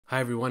Hi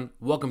everyone,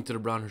 welcome to the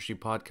Brown History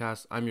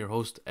Podcast. I'm your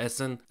host,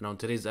 Essen, and on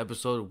today's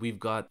episode, we've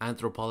got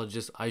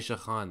anthropologist Aisha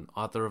Khan,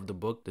 author of the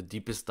book, The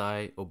Deepest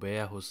Dive,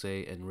 Obeah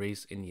Hosay, and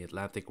Race in the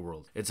Atlantic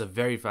World. It's a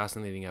very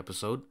fascinating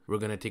episode. We're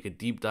going to take a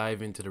deep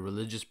dive into the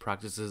religious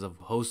practices of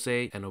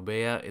Hosay and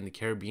Obeah in the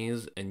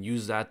Caribbean and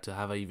use that to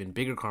have an even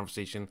bigger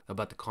conversation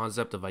about the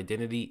concept of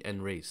identity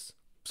and race.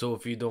 So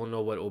if you don't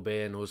know what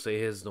Obeah and Hosay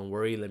is, don't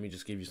worry, let me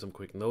just give you some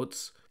quick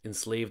notes.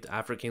 Enslaved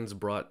Africans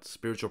brought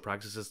spiritual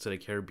practices to the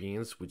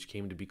Caribbean, which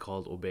came to be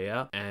called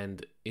Obeah,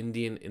 and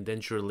Indian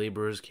indentured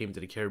laborers came to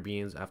the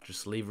Caribbean after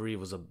slavery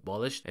was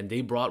abolished, and they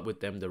brought with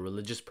them the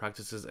religious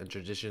practices and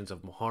traditions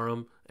of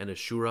Muharram and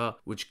Ashura,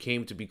 which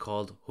came to be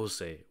called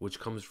Hosay, which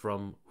comes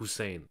from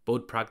Hussein.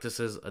 Both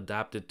practices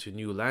adapted to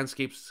new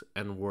landscapes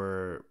and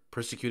were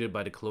persecuted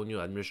by the colonial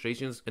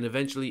administrations and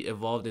eventually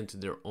evolved into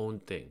their own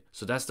thing.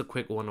 So that's the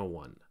quick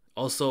 101.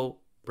 Also,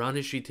 Brown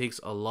History takes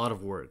a lot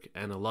of work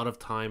and a lot of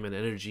time and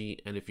energy,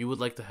 and if you would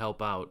like to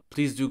help out,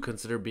 please do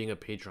consider being a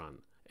patron.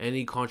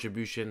 Any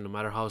contribution, no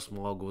matter how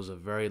small, goes a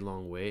very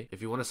long way. If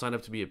you want to sign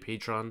up to be a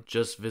patron,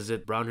 just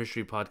visit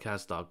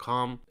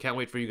brownhistorypodcast.com. Can't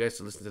wait for you guys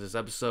to listen to this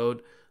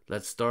episode.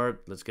 Let's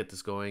start. Let's get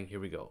this going. Here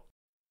we go.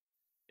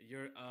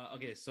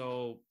 Okay.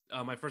 So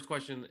my first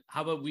question: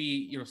 how about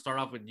we, start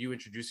off with you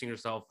introducing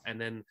yourself, and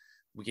then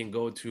we can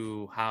go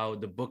to how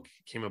the book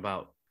came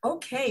about.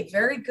 Okay,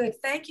 very good.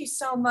 Thank you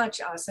so much,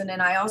 Asen.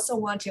 And I also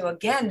want to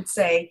again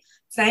say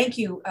thank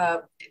you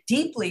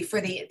deeply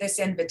for this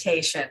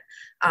invitation.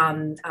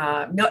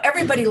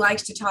 Everybody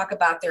likes to talk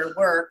about their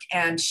work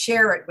and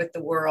share it with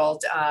the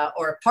world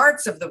or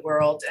parts of the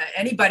world,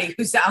 anybody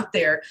who's out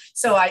there.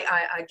 So I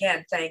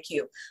again, thank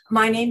you.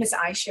 My name is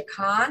Aisha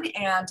Khan,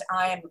 and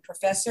I am a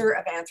professor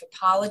of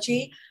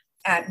anthropology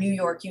at New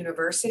York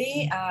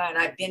University. And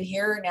I've been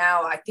here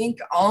now, I think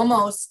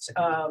almost,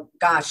 a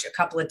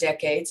couple of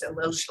decades, a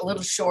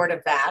little short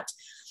of that.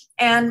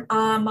 And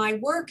my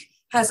work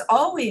has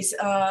always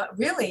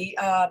really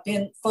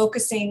been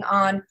focusing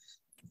on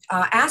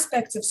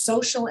aspects of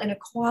social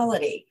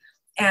inequality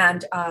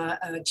and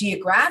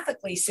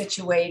geographically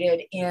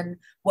situated in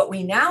what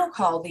we now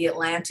call the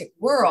Atlantic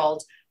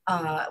world,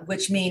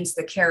 which means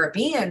the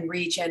Caribbean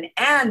region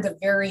and the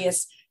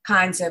various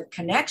kinds of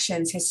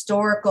connections,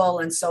 historical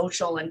and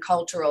social and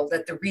cultural,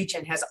 that the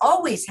region has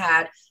always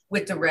had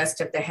with the rest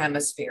of the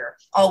hemisphere,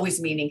 always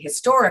meaning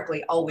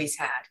historically always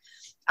had.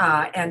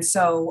 And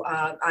so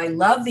I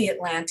love the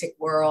Atlantic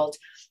world.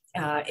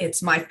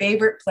 It's my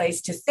favorite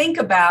place to think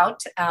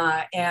about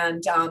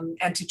and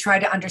to try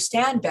to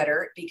understand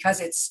better because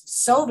it's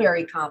so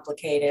very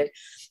complicated.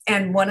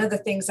 And one of the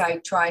things I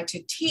try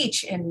to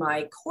teach in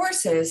my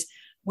courses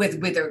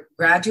with either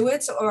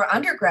graduates or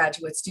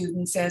undergraduate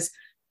students is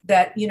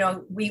that,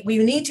 we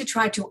need to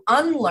try to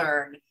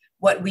unlearn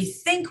what we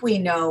think we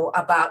know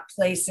about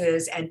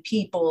places and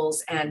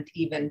peoples and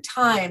even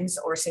times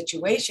or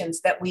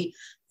situations that we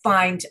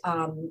find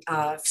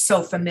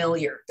so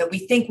familiar, that we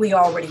think we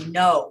already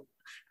know.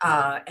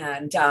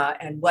 And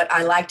what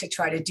I like to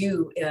try to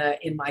do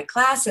in my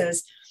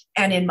classes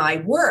and in my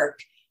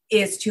work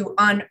is to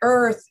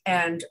unearth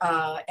and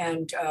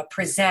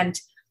present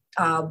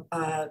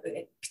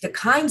the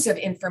kinds of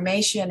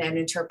information and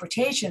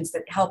interpretations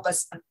that help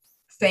us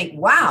think,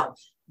 wow,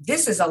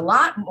 this is a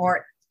lot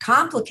more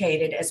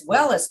complicated as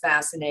well as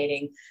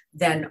fascinating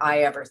than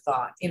I ever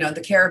thought.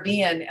 The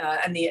Caribbean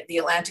and the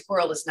Atlantic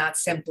world is not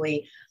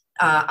simply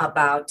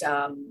about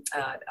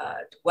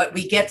what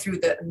we get through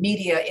the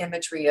media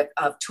imagery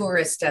of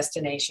tourist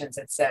destinations,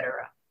 et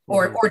cetera,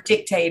 or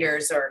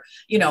dictators, or,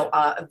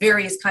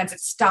 various kinds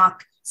of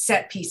stock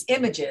set piece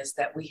images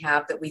that we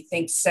have that we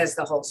think says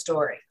the whole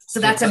story. So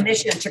that's a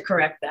mission to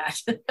correct that.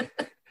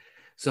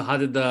 So how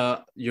did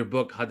your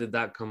book, how did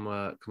that come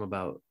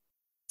about?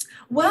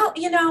 Well,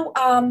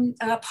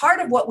 part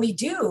of what we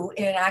do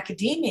in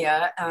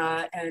academia,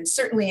 and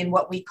certainly in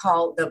what we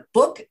call the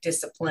book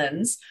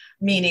disciplines,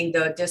 meaning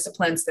the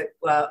disciplines that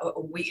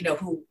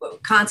who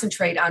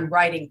concentrate on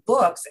writing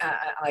books,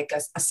 like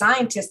a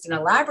scientist in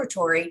a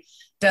laboratory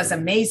does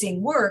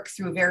amazing work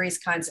through various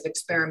kinds of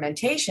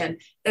experimentation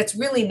that's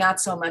really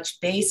not so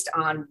much based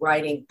on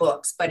writing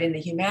books, but in the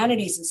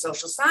humanities and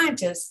social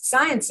sciences,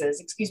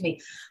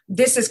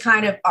 this is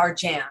kind of our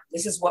jam.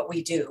 This is what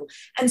we do.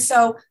 And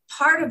so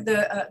part of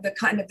the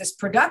kind of this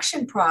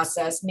production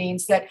process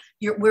means that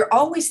we're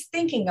always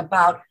thinking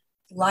about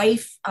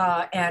life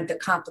and the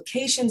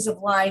complications of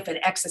life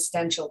and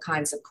existential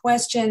kinds of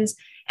questions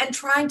and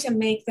trying to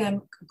make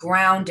them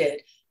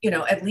grounded.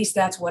 At least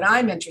that's what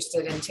I'm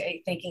interested in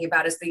thinking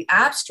about, is the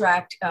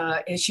abstract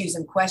issues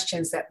and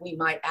questions that we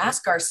might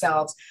ask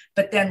ourselves,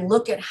 but then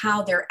look at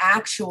how they're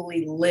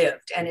actually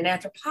lived. And in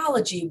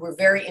anthropology, we're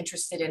very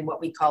interested in what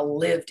we call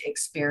lived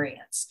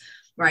experience,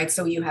 right?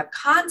 So you have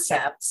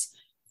concepts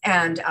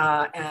and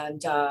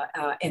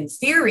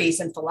theories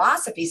and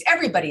philosophies.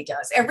 Everybody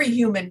does. Every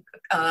human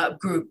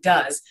group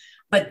does.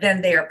 But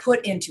then they are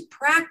put into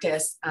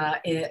practice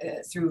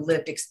through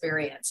lived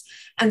experience.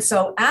 And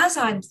so as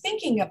I'm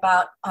thinking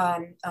about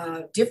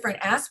different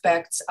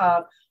aspects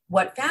of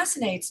what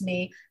fascinates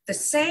me, the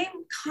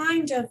same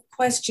kind of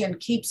question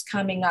keeps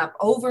coming up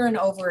over and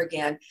over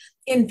again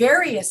in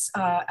various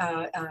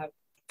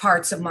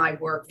parts of my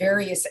work,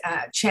 various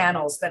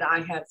channels that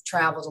I have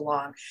traveled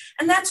along.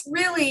 And that's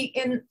really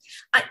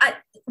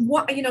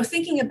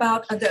thinking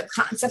about the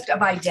concept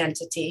of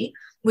identity,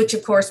 which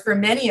of course for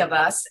many of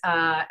us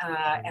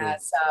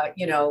as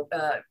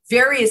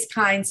various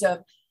kinds of,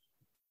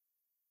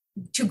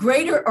 to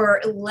greater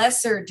or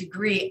lesser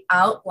degree,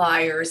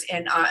 outliers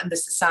in the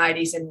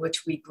societies in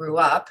which we grew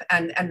up,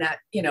 and that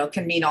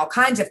can mean all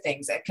kinds of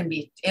things. It can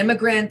be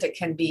immigrant, it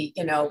can be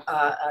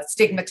a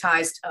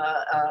stigmatized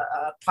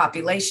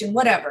population,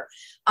 whatever.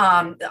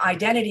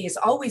 Identity has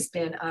always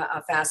been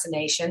a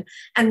fascination,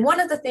 and one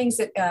of the things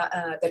that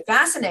that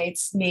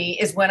fascinates me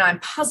is when I'm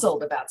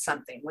puzzled about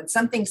something, when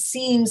something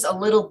seems a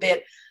little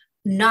bit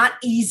not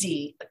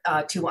easy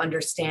to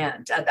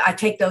understand. I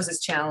take those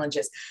as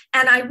challenges.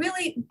 And I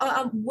really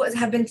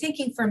have been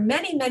thinking for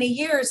many, many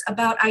years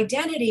about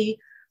identity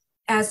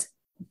as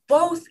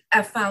both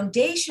a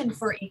foundation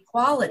for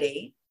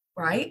equality,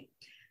 right?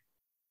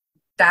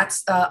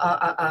 That's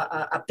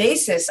a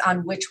basis on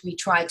which we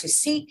try to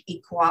seek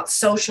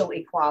social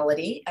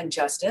equality and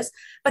justice.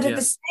 But at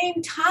the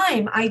same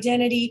time,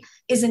 identity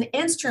is an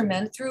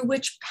instrument through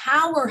which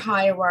power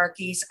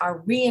hierarchies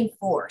are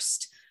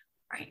reinforced,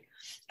 right?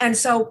 And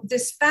so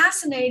this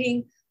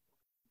fascinating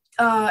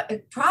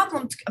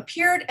problem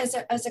appears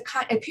as a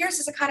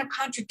kind of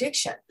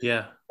contradiction.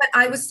 Yeah. But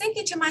I was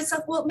thinking to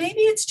myself, well,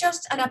 maybe it's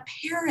just an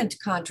apparent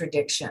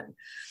contradiction.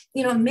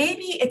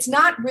 Maybe it's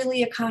not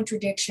really a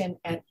contradiction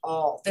at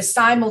all. The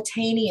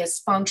simultaneous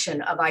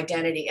function of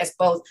identity as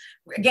both,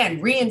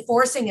 again,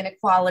 reinforcing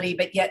inequality,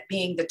 but yet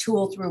being the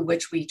tool through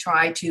which we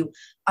try to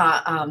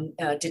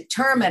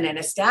determine and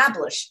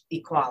establish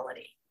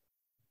equality.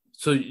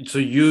 So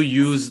you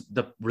use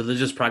the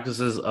religious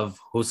practices of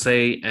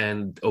Hosay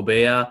and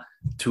Obeah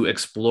to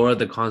explore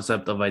the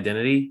concept of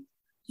identity?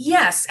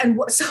 Yes. And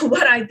so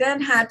what I then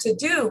had to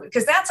do,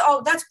 because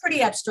that's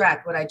pretty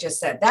abstract, what I just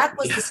said. That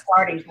was the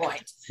starting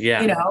point.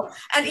 Yeah.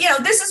 And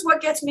this is what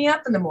gets me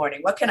up in the morning.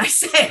 What can I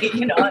say?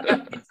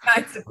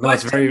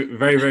 It's very,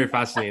 very, very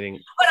fascinating.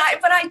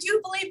 But I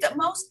do believe that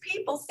most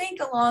people think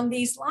along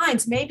these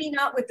lines, maybe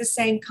not with the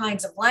same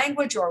kinds of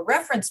language or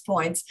reference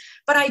points,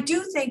 but I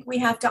do think we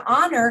have to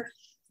honor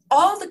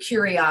all the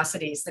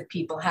curiosities that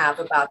people have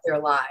about their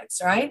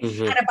lives, right?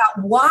 Mm-hmm. And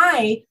about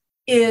why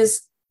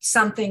is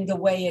something the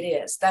way it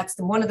is. That's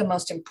one of the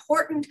most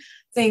important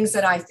things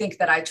that I think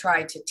that I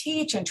try to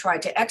teach and try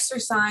to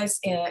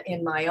exercise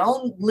in my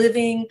own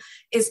living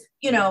is,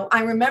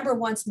 I remember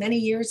once many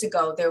years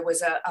ago, there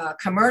was a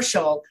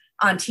commercial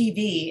on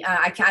TV.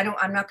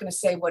 I'm not going to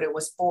say what it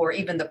was for,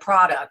 even the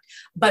product,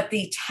 but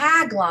the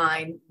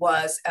tagline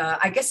was,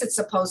 I guess it's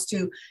supposed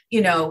to,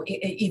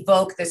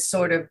 evoke this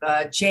sort of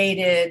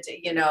jaded,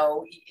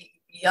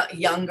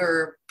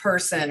 younger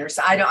person, or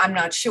so. I'm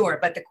not sure,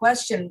 but the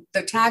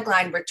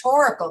tagline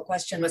rhetorical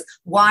question was,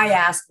 why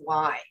ask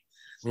why?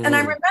 Mm. And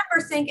I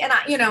remember thinking,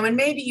 and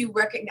maybe you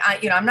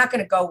recognize, I'm not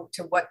going to go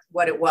to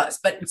what it was,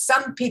 but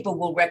some people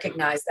will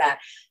recognize that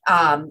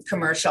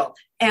commercial.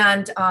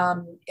 And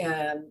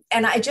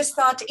I just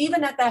thought,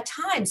 even at that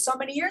time, so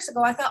many years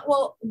ago, I thought,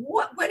 well,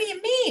 what do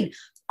you mean?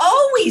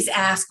 Always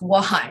ask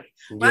why,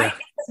 right?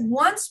 Because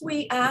once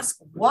we ask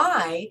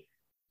why,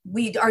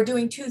 we are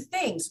doing two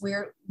things.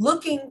 We're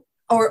looking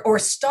or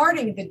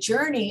starting the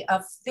journey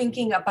of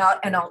thinking about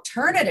an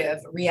alternative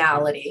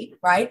reality,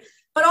 right?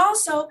 But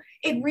also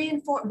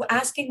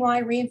asking why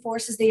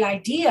reinforces the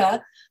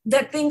idea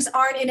that things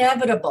aren't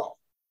inevitable,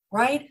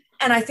 right?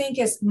 And I think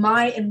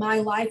in my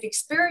life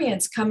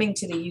experience coming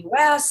to the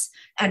US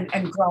and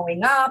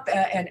growing up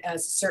and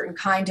as a certain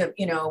kind of,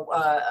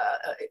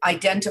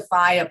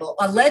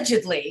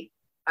 allegedly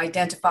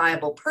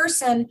identifiable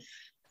person,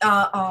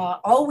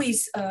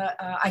 always,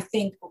 I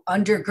think,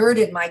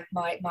 undergirded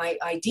my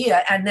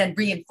idea and then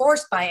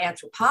reinforced by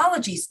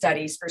anthropology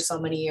studies for so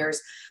many years,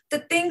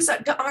 that things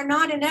are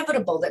not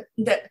inevitable,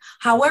 that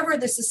however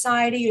the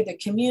society or the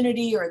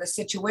community or the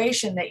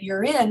situation that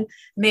you're in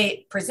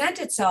may present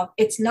itself,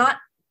 it's not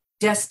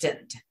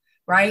destined,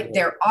 right?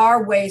 There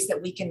are ways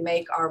that we can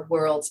make our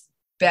worlds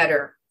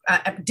better,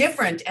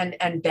 different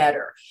and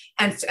better.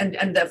 And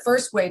the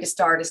first way to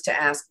start is to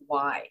ask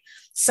why.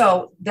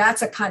 So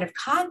that's a kind of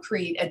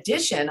concrete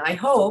addition, I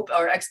hope,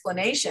 or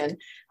explanation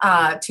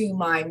to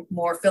my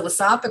more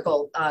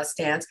philosophical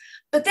stance.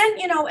 But then,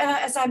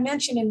 as I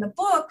mentioned in the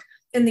book,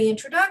 in the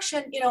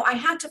introduction, I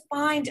had to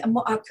find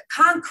a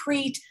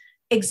concrete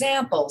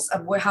examples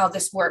of how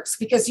this works,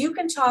 because you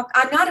can talk.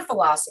 I'm not a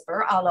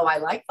philosopher, although I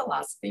like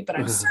philosophy, but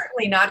I'm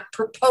certainly not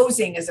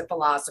proposing as a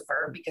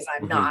philosopher because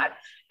I'm not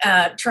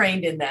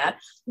trained in that.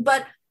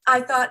 But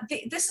I thought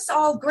this is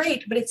all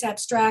great, but it's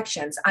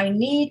abstractions. I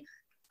need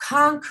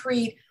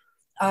concrete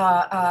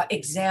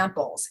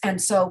examples.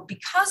 And so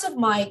because of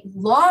my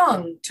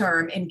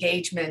long-term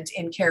engagement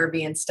in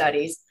Caribbean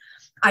studies,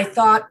 I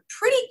thought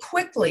pretty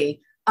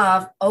quickly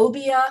of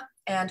Obeah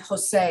and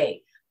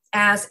Hosay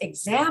as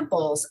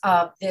examples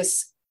of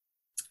this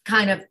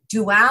kind of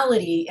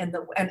duality and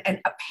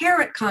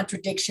apparent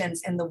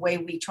contradictions in the way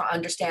we try to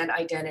understand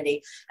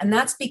identity. And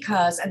that's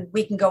because, and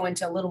we can go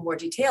into a little more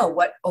detail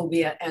what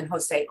Obeah and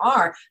Hosay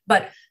are,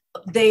 but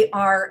they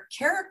are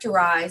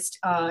characterized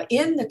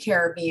in the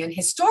Caribbean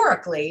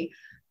historically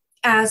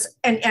as,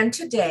 and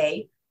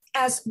today,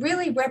 as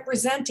really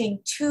representing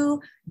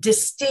two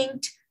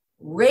distinct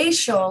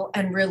racial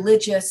and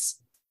religious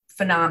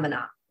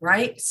phenomena,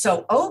 right?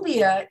 So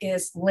Obeah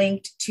is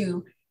linked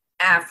to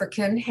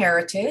African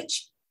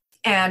heritage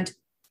and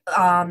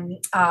African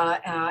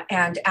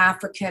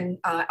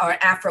or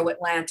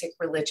Afro-Atlantic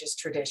religious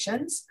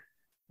traditions.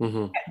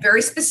 Mm-hmm.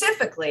 Very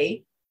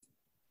specifically,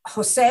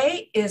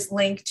 Hosay is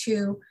linked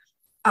to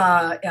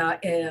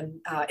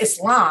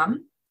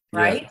Islam,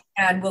 right? Yeah.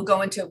 And we'll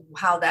go into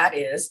how that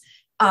is.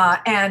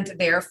 And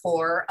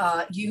therefore,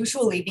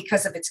 usually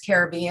because of its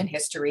Caribbean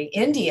history,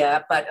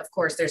 India, but of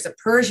course there's a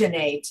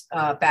Persianate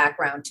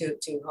background to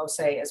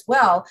Hosay as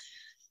well.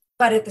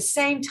 But at the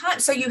same time,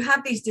 so you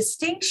have these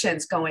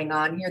distinctions going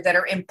on here that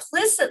are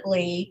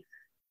implicitly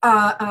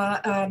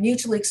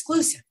mutually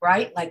exclusive,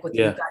 right? Like with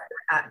you've got,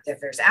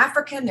 there's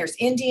African, there's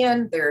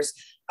Indian, there's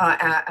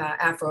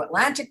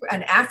Afro-Atlantic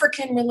and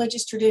African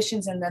religious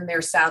traditions, and then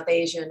there's South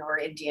Asian or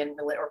Indian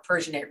or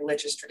Persianate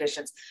religious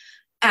traditions.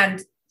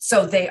 And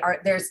so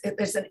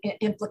there's an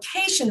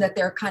implication that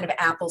they're kind of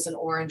apples and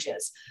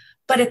oranges.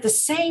 But at the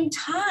same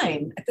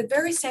time, at the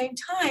very same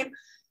time,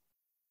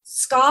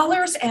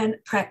 scholars and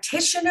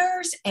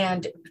practitioners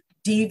and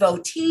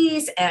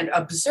devotees and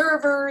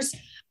observers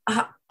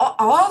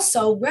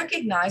also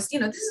recognize,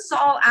 this is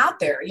all out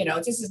there,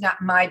 this is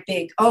not my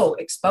big,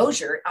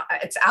 exposure,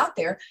 it's out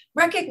there,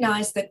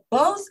 recognize that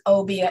both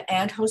Obeah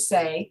and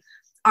Hosay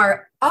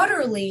are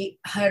utterly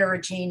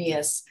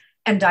heterogeneous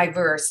and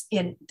diverse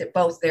in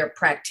both their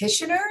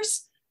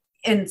practitioners,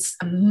 in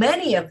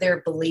many of their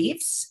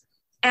beliefs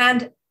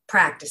and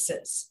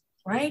practices,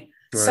 right?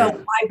 So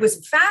I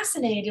was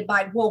fascinated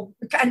by,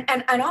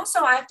 and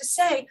also I have to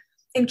say,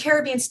 in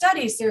Caribbean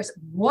studies, there's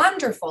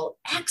wonderful,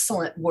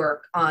 excellent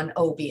work on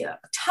Obeah,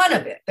 a ton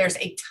of it. There's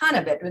a ton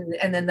of it.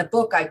 And in the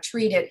book, I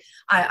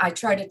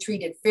try to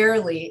treat it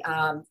fairly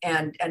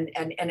and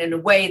in a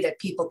way that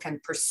people can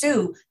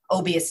pursue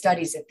Obeah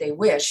studies if they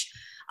wish.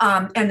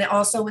 And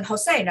also in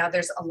Hosay. Now,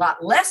 there's a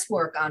lot less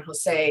work on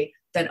Hosay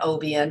than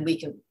Obeah, and we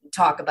can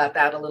talk about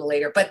that a little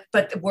later, but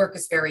the work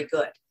is very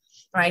good.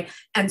 Right.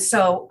 And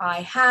so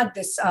I had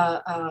this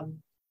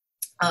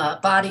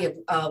body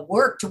of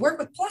work to work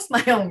with, plus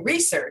my own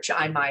research,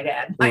 I might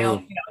add, my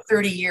own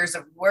 30 years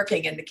of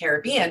working in the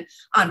Caribbean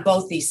on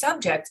both these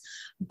subjects.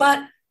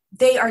 But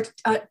they are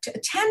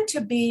tend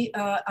to be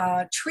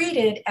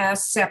treated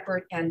as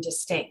separate and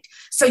distinct.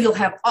 So you'll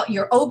have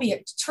your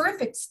Obeah,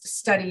 terrific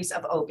studies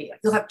of Obeah.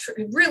 You'll have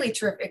really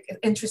terrific,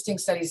 interesting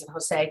studies of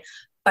Hosay,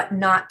 but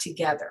not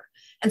together.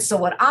 And so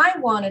what I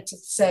wanted to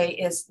say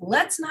is,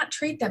 let's not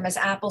treat them as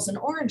apples and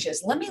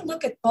oranges. Let me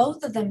look at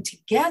both of them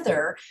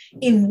together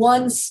in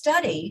one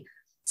study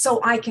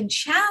so I can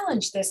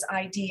challenge this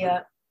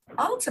idea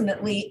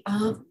ultimately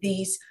of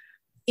these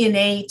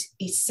innate,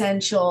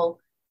 essential,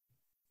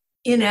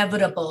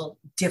 inevitable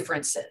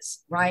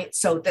differences, right?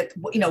 So that,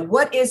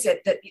 what is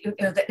it that,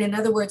 that in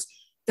other words,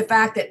 the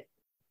fact that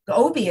the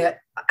Obeah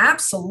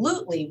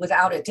absolutely,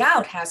 without a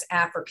doubt, has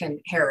African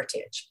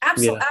heritage.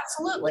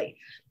 Absolutely.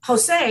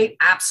 Hosay,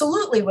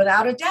 absolutely,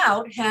 without a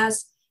doubt,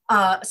 has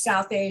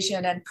South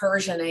Asian and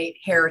Persianate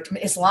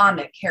heritage,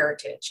 Islamic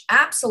heritage.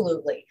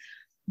 Absolutely.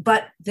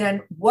 But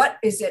then what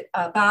is it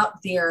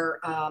about their,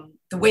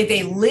 the way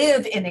they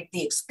live in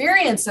the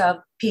experience of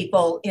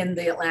people in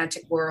the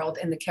Atlantic world,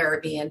 in the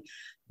Caribbean,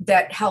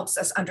 that helps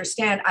us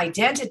understand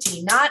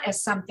identity, not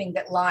as something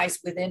that lies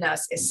within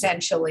us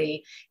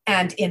essentially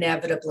and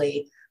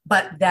inevitably,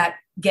 but that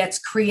gets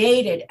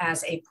created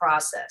as a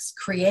process,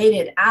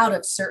 created out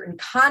of certain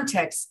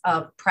contexts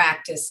of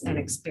practice and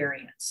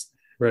experience.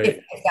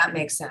 Right. If that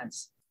makes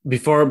sense.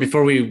 Before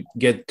we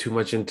get too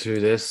much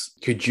into this,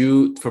 could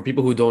you, for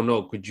people who don't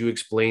know, could you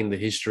explain the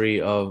history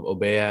of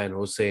Obeah and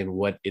Hosay and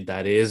what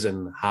that is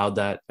and how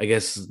that, I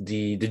guess,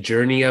 the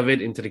journey of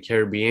it into the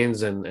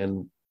Caribbeans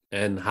and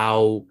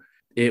how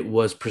it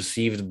was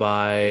perceived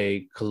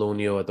by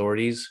colonial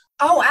authorities?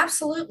 Oh,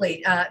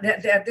 absolutely.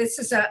 This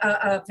is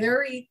a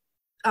very,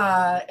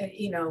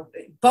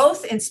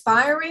 both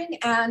inspiring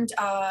and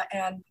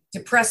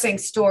depressing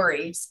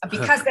stories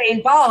because they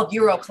involve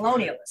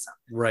Euro-colonialism.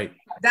 Right.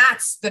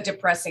 That's the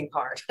depressing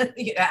part,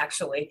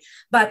 actually.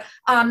 But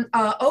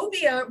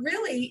Obeah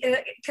really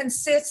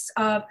consists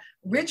of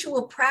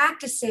ritual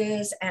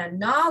practices and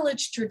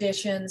knowledge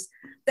traditions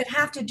that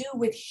have to do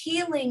with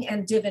healing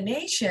and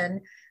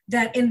divination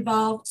that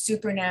involve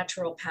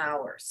supernatural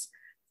powers.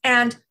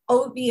 And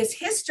Obeah's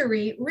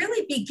history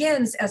really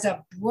begins as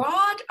a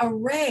broad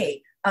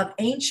array of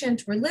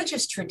ancient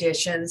religious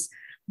traditions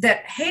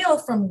that hail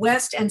from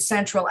West and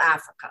Central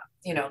Africa.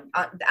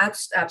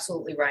 That's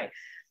absolutely right.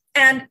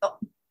 And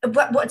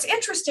what's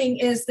interesting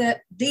is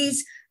that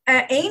these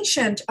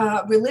ancient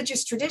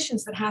religious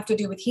traditions that have to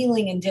do with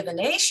healing and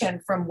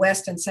divination from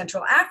West and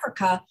Central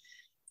Africa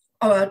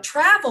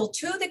travel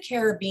to the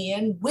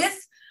Caribbean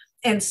with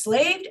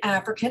enslaved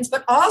Africans,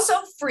 but also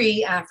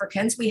free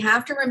Africans. We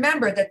have to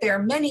remember that there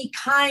are many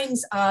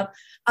kinds of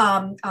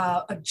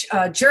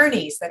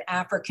journeys that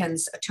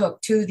Africans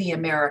took to the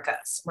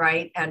Americas,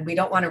 right? And we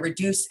don't want to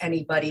reduce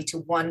anybody to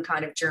one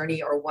kind of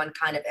journey or one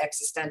kind of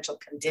existential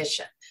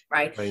condition,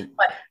 right?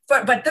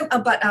 But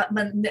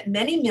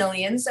many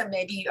millions, and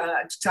maybe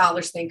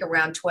scholars think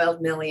around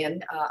 12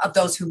 million of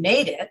those who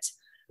made it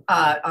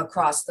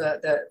across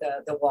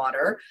the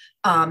water,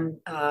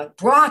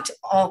 brought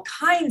all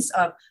kinds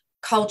of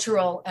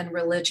cultural and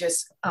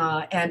religious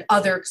and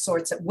other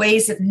sorts of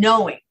ways of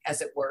knowing, as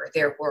it were,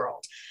 their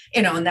world.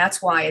 And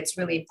that's why it's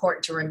really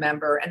important to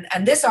remember.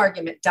 And this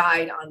argument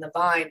died on the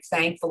vine,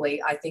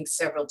 thankfully, I think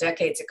several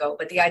decades ago.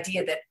 But the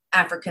idea that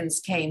Africans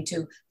came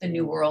to the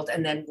New World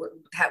and then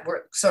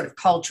were sort of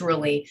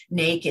culturally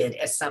naked,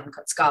 as some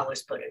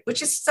scholars put it,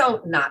 which is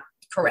so not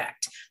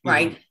correct,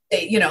 right?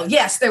 Mm-hmm.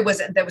 Yes, there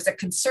was a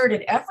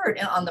concerted effort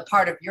on the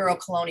part of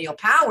Euro-colonial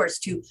powers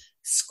to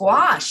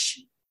squash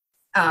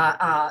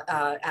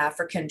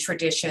African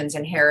traditions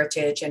and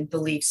heritage and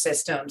belief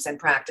systems and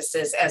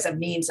practices as a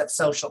means of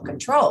social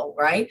control,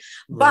 right?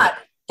 But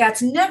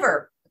that's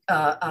never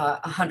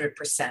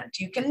 100%.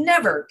 You can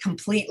never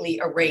completely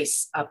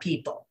erase a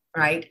people,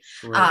 right?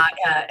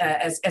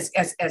 As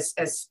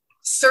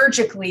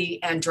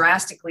surgically and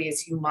drastically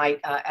as you might,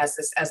 as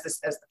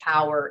the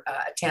power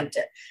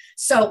attempted.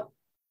 So,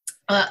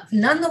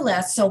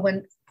 nonetheless, so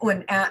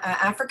when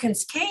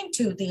Africans came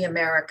to the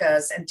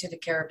Americas and to the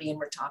Caribbean,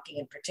 we're talking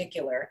in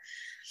particular,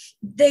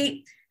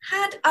 they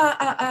had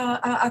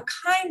a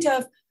kind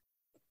of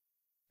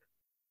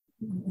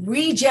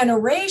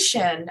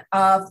regeneration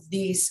of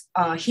these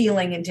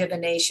healing and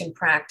divination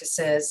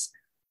practices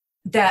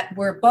that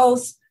were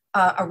both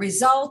a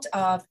result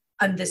of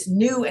this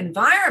new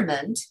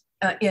environment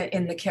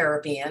in the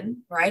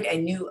Caribbean, right?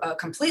 A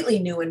completely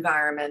new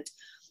environment,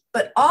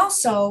 but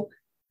also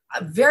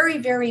very,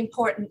 very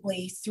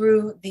importantly,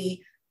 through the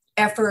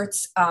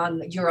efforts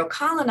on Euro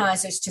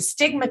colonizers to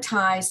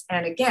stigmatize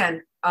and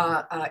again,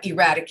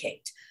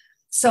 eradicate.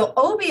 So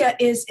Obeah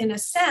is in a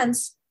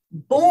sense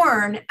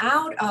born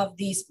out of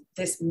this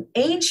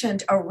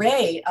ancient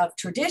array of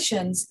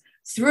traditions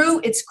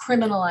through its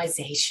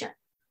criminalization,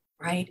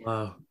 right?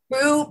 Wow.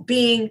 Through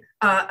being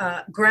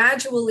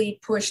gradually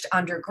pushed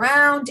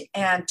underground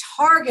and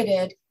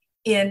targeted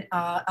in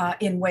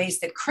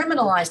ways that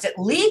criminalized it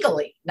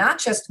legally, not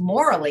just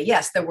morally.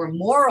 Yes, there were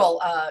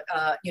moral,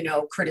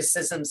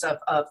 criticisms of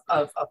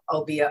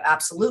Obeah,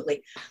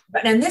 absolutely.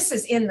 And this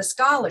is in the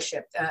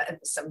scholarship,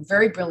 some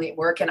very brilliant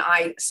work, and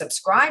I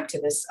subscribe to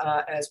this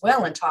as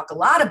well and talk a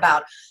lot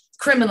about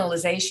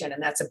criminalization,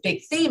 and that's a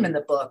big theme in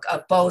the book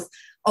of both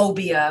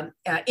Obeah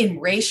in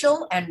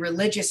racial and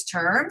religious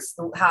terms,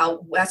 how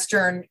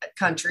Western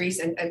countries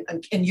and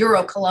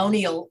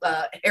Euro-colonial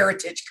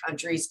heritage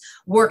countries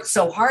worked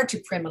so hard to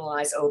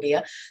criminalize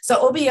Obeah.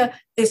 So Obeah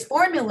is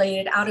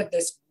formulated out of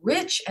this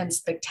rich and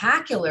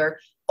spectacular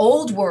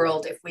old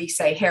world, if we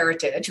say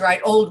heritage, right?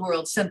 Old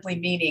world simply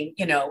meaning,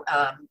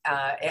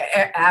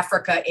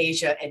 Africa,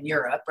 Asia, and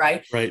Europe,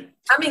 right? Right.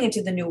 Coming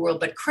into the new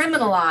world, but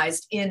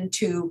criminalized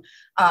into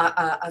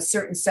a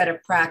certain set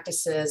of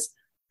practices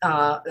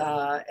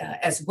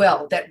as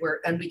well that were,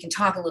 and we can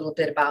talk a little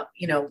bit about,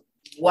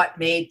 what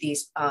made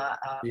these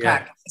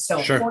practices so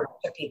important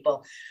to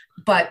people.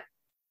 But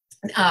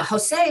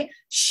Hosay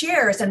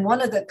shares, and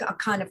one of the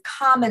kind of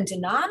common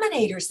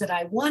denominators that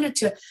I wanted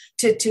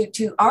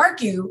to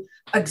argue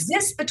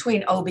exists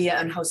between Obeah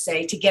and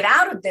Hosay to get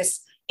out of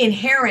this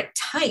inherent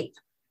type,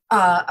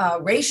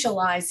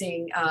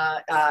 racializing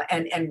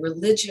and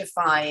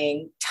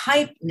religifying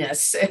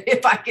typeness,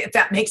 if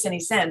that makes any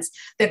sense,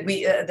 that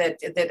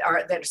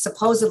that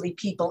supposedly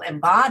people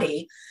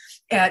embody.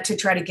 To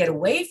try to get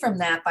away from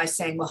that by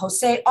saying, well,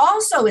 Hosay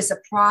also is a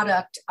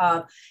product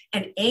of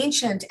an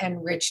ancient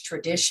and rich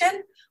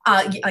tradition,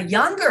 a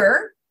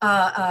younger,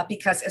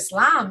 because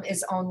Islam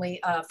is only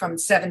from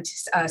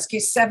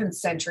 7th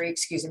century,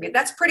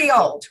 that's pretty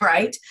old,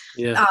 right?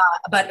 Yeah.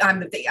 But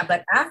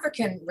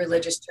African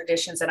religious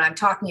traditions, and I'm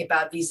talking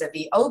about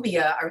vis-a-vis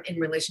Obeah, or in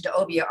relation to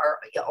Obeah,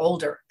 are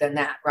older than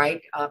that,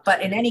 right?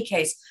 But in any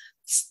case,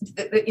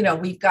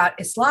 we've got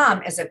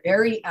Islam as a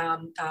very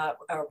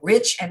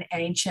rich and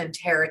ancient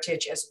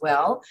heritage as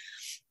well.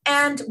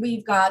 And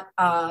we've got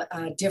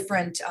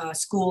different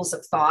schools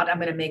of thought. I'm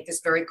going to make this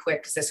very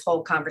quick because this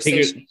whole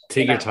conversation.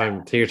 Take your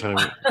time. There's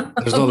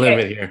no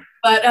limit here.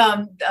 But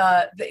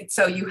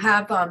so you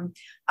have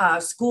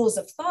schools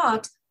of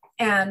thought,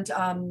 and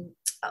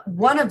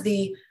one of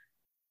the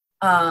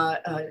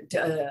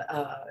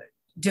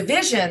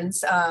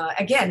divisions,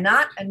 again,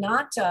 not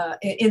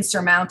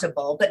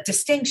insurmountable, but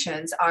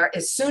distinctions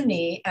is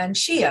Sunni and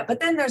Shia. But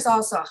then there's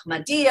also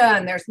Ahmadiyya,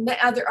 and there's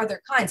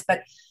other kinds.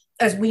 But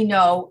as we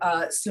know,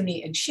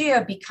 Sunni and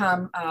Shia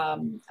become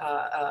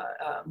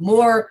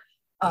more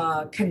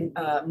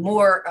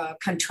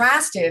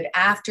contrasted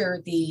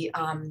after the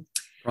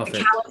the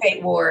Prophet.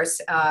 Caliphate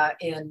Wars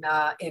in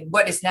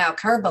what is now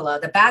Karbala,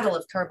 the Battle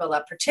of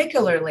Karbala,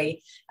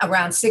 particularly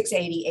around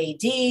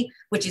 680 AD,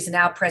 which is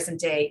now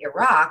present-day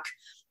Iraq,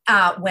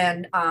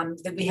 when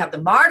we have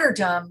the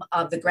martyrdom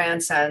of the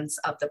grandsons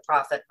of the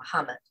Prophet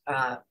Muhammad,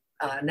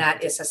 and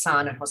that is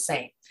Hassan and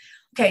Hussein.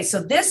 Okay,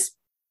 so this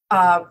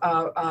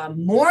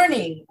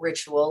mourning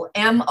ritual,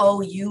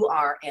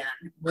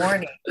 M-O-U-R-N,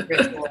 mourning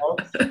ritual,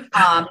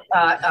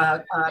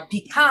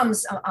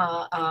 becomes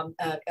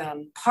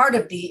part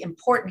of the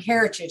important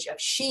heritage of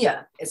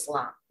Shia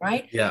Islam,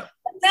 right? Yeah.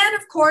 And then,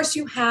 of course,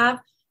 you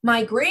have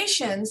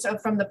migrations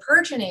from the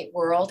Persianate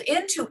world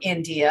into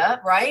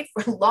India, right?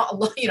 For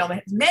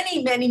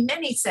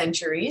many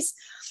centuries,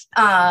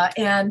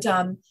 and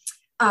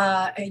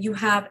you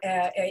have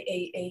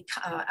a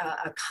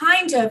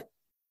kind of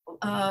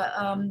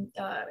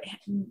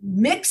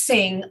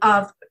mixing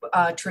of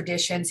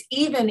traditions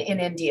even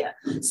in India.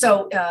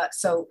 So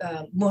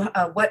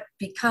what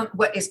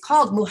is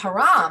called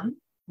Muharram,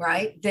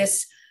 right?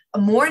 This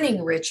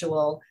mourning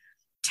ritual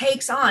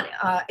takes on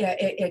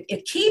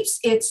it keeps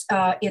its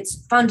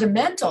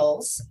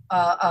fundamentals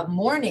of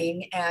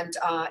mourning and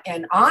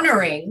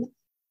honoring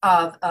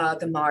of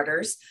the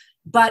martyrs,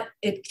 but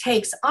it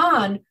takes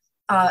on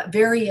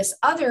various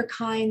other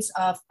kinds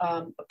of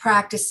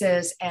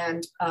practices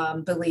and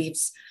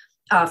beliefs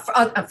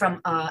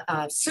from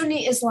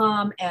Sunni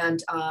Islam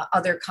and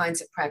other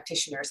kinds of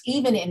practitioners,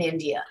 even in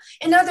India.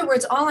 In other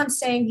words, all I'm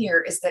saying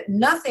here is that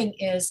nothing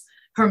is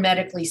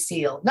hermetically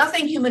sealed.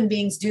 Nothing human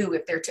beings do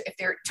if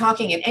they're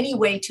talking in any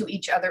way to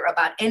each other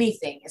about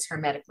anything is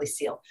hermetically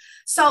sealed.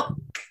 So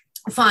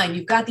fine,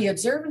 you've got the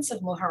observance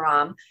of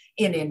Muharram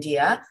in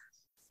India,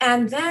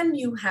 and then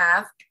you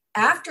have,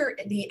 after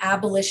the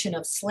abolition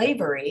of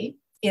slavery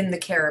in the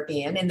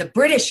Caribbean, in the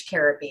British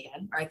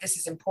Caribbean, right? This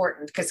is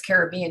important because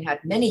Caribbean had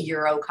many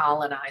Euro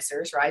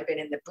colonizers, right? But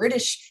in the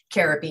British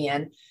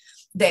Caribbean,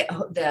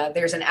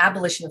 there's an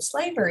abolition of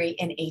slavery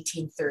in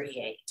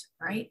 1838,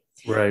 right?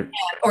 Right.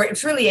 Or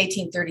it's really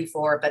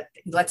 1834, but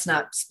let's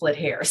not split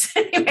hairs.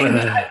 I'm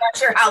not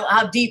sure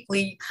how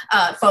deeply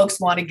folks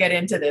want to get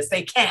into this.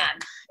 They can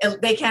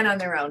on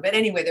their own. But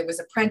anyway, there was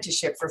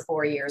apprenticeship for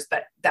 4 years,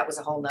 but that was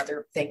a whole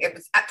nother thing. It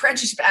was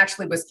apprenticeship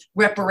actually was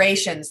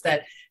reparations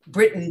that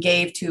Britain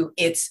gave to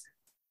its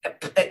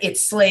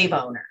slave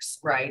owners,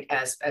 right?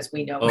 As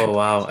we know. Oh,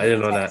 wow. I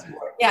didn't know that.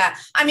 Yeah.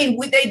 I mean,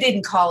 they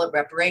didn't call it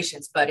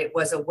reparations, but it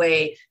was a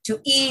way to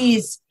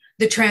ease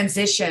the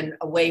transition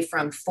away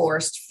from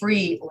forced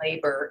free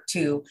labor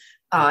to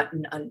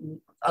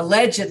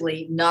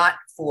allegedly not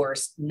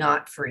forced,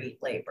 not free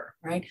labor,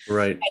 right?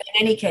 Right. And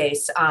in any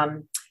case,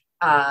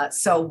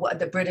 so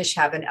the British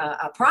have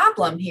a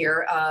problem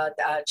here, a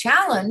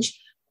challenge.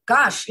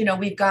 Gosh,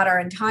 we've got our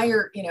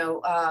entire,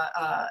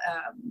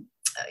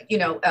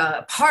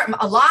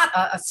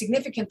 a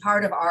significant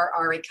part of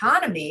our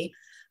economy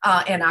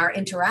and our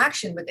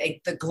interaction with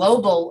the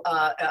global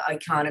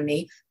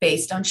economy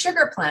based on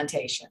sugar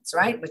plantations,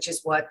 right? Which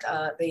is what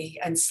the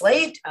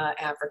enslaved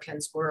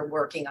Africans were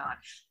working on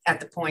at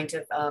the point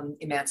of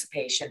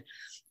emancipation.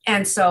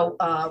 And so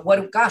what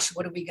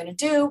are we going to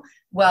do?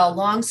 Well,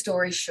 long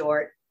story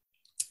short,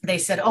 they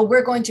said, oh,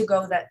 we're going to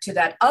go to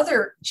that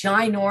other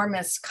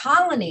ginormous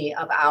colony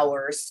of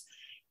ours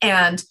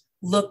and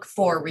look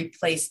for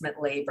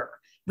replacement labor.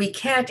 We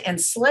can't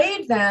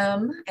enslave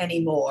them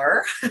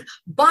anymore,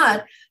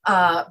 but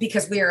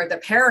because we are the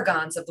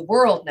paragons of the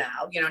world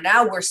now,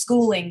 now we're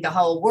schooling the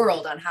whole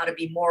world on how to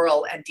be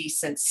moral and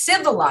decent,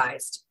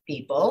 civilized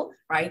people,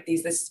 right?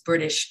 This is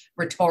British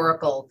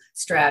rhetorical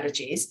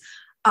strategies.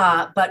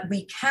 But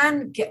we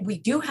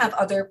do have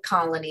other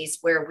colonies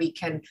where we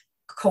can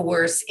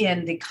coerce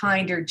in the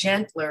kinder,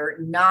 gentler,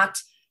 not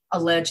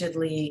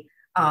allegedly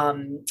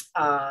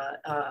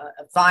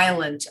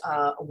violent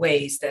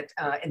ways that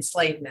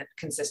enslavement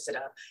consisted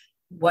of.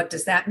 What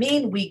does that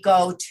mean? We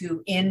go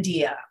to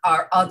India,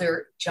 our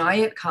other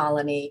giant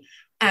colony,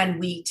 and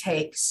we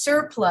take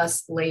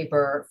surplus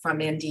labor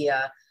from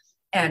India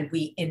and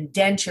we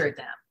indenture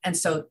them. And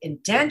so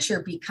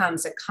indenture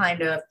becomes a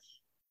kind of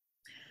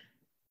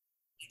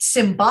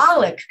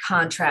symbolic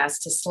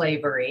contrast to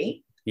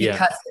slavery,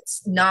 because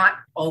it's not,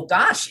 oh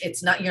gosh,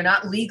 you're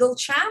not legal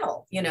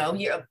chattel,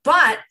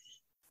 but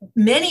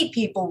many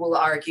people will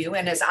argue,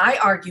 and as I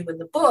argue in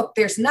the book,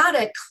 there's not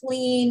a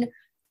clean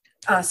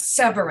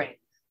severing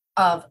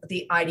of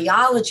the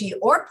ideology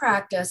or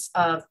practice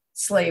of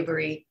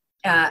slavery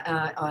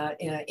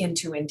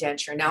into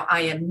indenture. Now,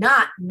 I am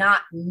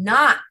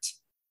not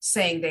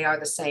saying they are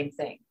the same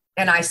thing.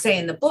 And I say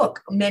in the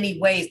book, many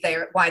ways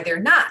why they're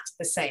not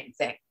the same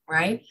thing,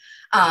 right?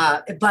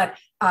 But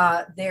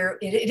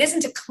it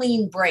isn't a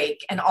clean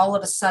break, and all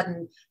of a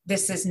sudden,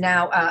 this is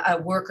now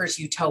a workers'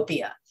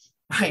 utopia.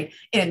 Right.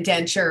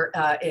 Indenture,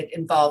 it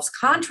involves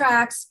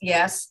contracts,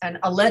 yes, and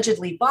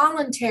allegedly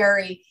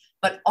voluntary,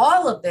 but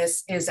all of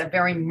this is a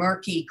very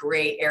murky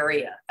gray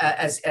area,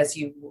 as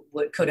you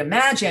could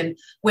imagine,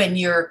 when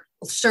you're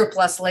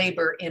surplus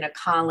labor in a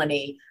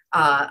colony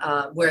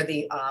where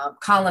the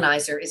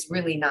colonizer is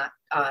really not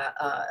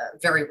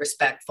very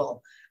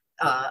respectful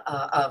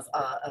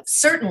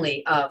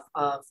certainly of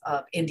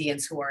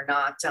Indians who are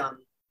not,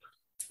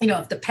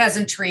 of the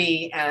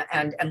peasantry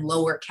and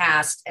lower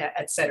caste,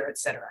 et cetera, et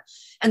cetera.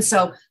 And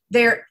so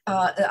there,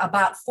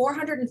 about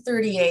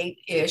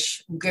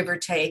 438-ish, give or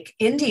take,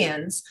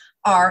 Indians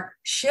are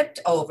shipped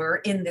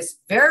over in this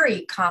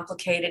very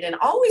complicated and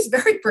always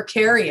very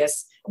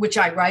precarious, which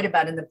I write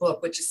about in the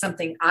book, which is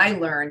something I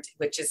learned,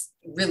 which is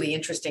really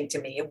interesting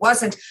to me. It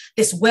wasn't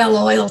this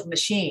well-oiled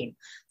machine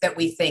that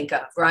we think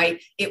of,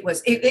 right? It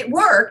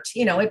worked,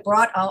 it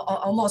brought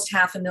almost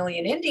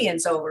 500,000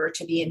 Indians over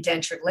to be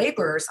indentured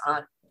laborers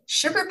on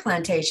sugar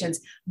plantations,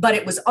 but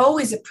it was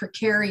always a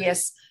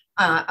precarious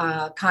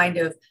kind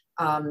of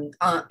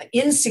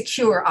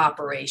insecure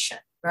operation,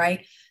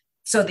 right?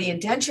 So the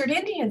indentured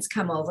Indians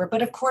come over,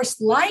 but of course,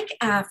 like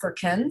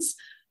Africans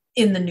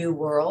in the New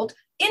World,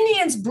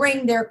 Indians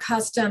bring their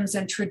customs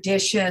and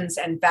traditions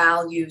and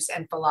values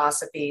and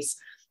philosophies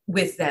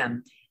with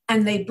them.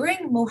 And they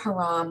bring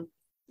Muharram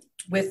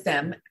with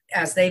them,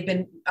 as they've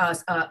been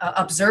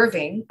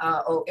observing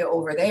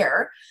over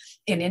there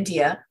in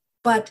India,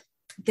 but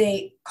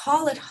they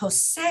call it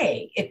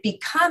Hosay. It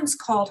becomes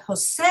called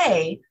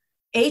Hosay,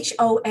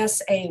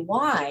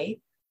 Hosay,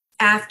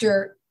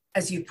 after,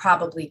 as you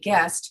probably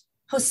guessed,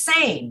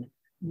 Hussein,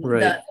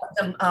 right.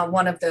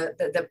 One of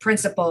the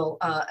principal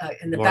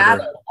in the Martyr.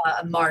 battle,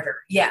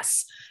 martyr.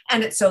 Yes,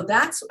 and so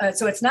that's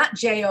so it's not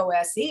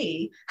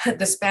Jose,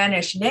 the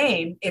Spanish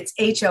name. It's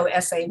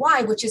Hosay,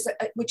 which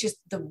is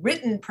the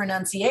written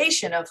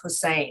pronunciation of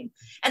Hussein.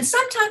 And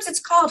sometimes it's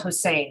called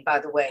Hussein, by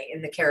the way,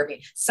 in the Caribbean.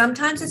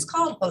 Sometimes it's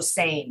called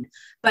Hossein,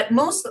 but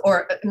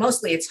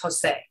mostly it's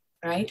Hosay,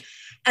 right?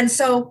 And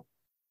so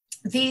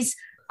these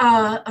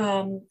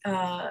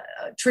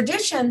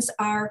traditions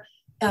are,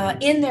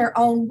 in their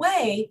own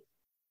way,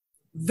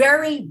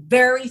 very,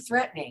 very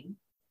threatening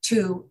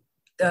to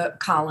the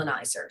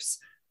colonizers.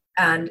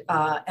 And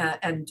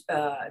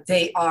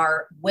they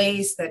are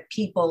ways that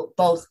people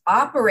both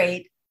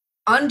operate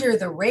under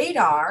the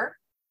radar,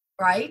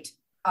 right,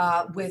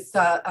 with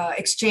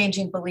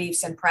exchanging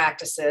beliefs and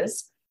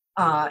practices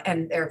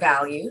and their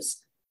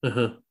values,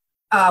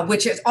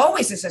 which is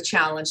always a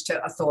challenge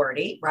to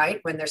authority, right,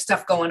 when there's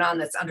stuff going on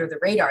that's under the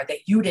radar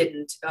that you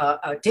didn't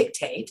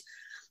dictate.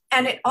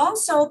 And it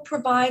also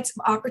provides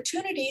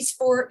opportunities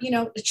for,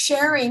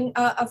 sharing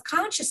of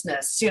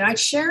consciousness,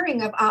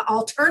 sharing of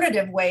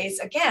alternative ways,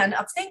 again,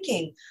 of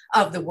thinking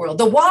of the world,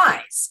 the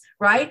whys,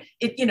 right?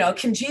 It,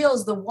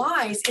 congeals the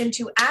whys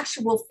into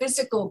actual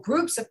physical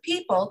groups of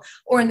people,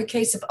 or in the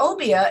case of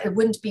Obeah, it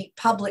wouldn't be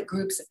public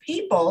groups of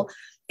people.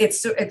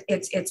 It's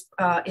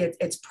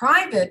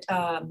private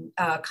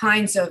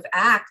kinds of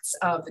acts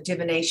of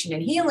divination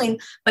and healing,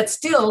 but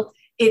still,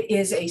 it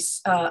is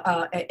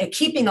a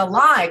keeping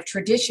alive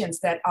traditions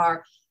that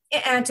are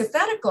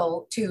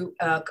antithetical to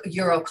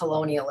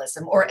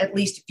Euro-colonialism, or at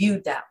least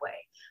viewed that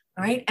way,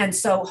 right? And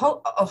so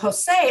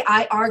Hosay,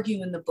 I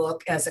argue in the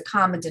book, as a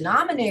common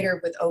denominator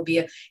with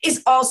Obeah,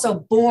 is also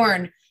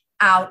born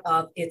out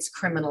of its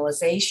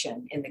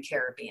criminalization in the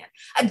Caribbean.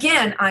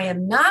 Again, I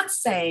am not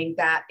saying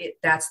that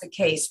that's the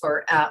case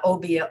for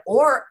Obeah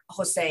or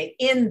Hosay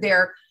in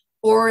their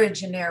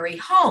originary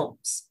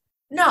homes.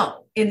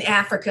 No, in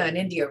Africa and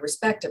India,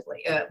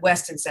 respectively,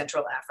 West and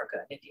Central Africa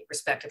and India,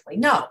 respectively,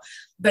 no.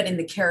 But in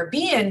the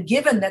Caribbean,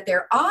 given that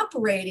they're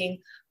operating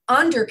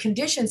under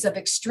conditions of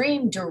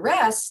extreme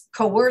duress,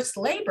 coerced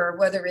labor,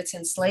 whether it's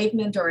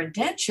enslavement or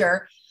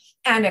indenture,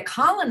 and a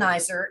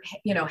colonizer,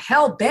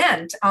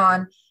 hell-bent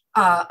on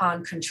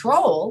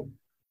control,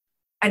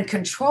 and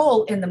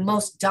control in the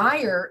most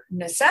dire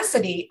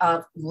necessity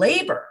of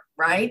labor,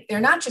 right? They're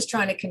not just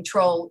trying to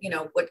control,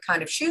 what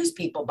kind of shoes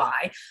people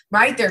buy,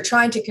 right? They're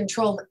trying to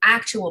control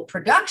actual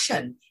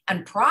production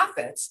and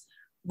profits,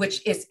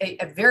 which is a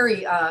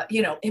very,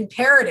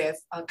 imperative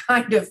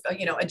kind of,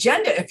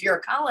 agenda if you're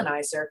a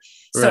colonizer.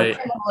 Right.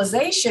 So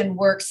criminalization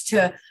works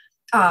to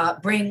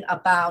bring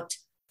about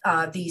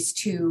these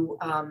two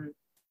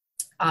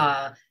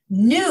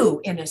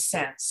new, in a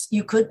sense.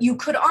 You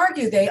could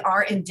argue they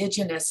are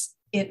indigenous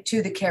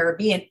to the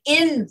Caribbean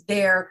in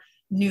their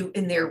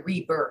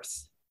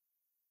rebirth.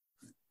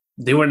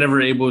 They were never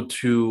able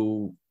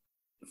to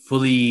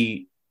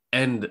fully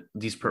end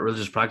these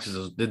religious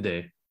practices, did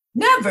they?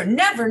 Never.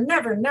 Not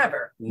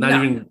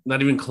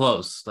even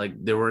close. Like,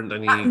 there weren't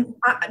any.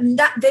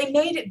 They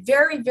made it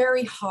very,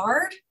 very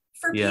hard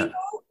for people.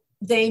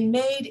 They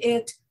made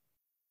it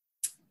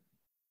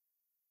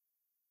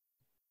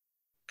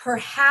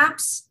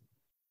perhaps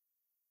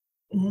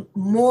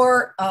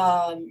more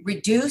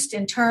reduced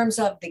in terms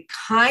of the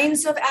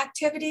kinds of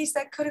activities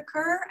that could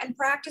occur and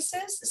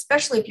practices,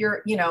 especially if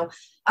you're,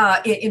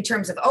 in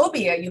terms of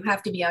Obeah, you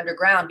have to be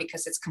underground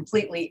because it's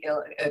completely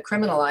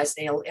criminalized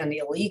and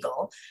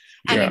illegal.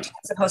 And in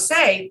terms of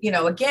Hosay,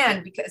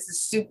 again, because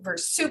it's super,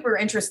 super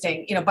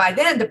interesting, by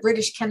then the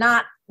British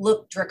cannot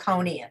look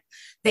draconian.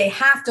 They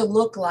have to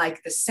look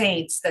like the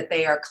saints that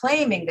they are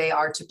claiming they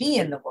are to be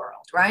in the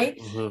world, right?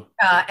 Mm-hmm.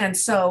 And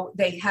so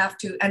they have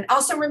to, and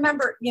also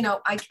remember,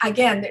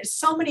 again, there's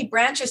so many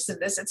branches to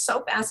this. It's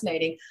so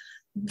fascinating.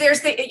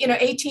 there's the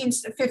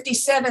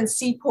 1857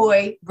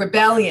 Sepoy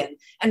Rebellion,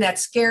 and that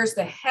scares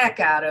the heck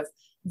out of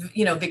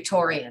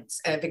Victorians,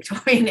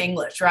 Victorian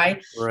English,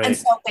 right? Right. And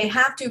so they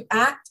have to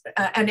act,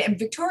 and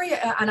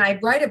Victoria, and I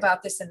write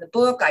about this in the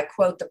book. I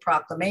quote the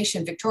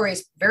proclamation,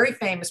 Victoria's very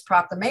famous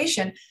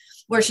proclamation,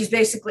 where she's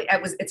basically,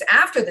 it's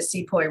after the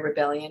Sepoy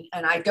Rebellion,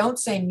 and I don't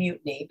say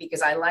mutiny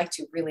because I like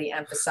to really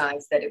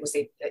emphasize that it was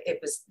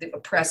the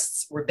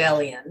oppressed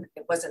rebellion.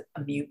 It wasn't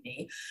a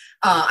mutiny.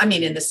 I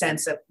mean, in the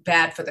sense of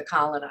bad for the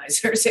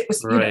colonizers. It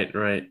was right,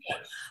 right.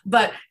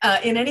 But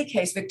in any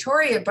case,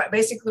 Victoria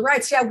basically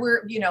writes, yeah,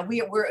 we're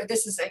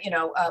this is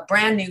a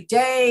brand new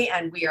day,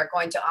 and we are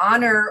going to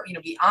honor,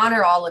 we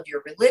honor all of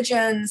your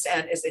religions,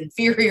 and as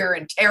inferior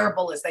and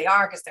terrible as they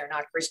are, because they're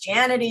not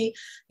Christianity,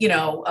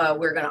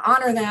 we're going to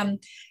honor them.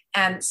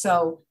 And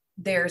so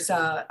there's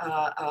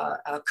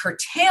a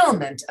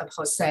curtailment of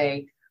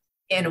Hosay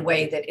in a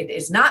way that it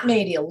is not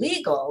made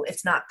illegal.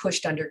 It's not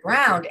pushed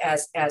underground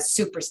as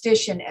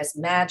superstition, as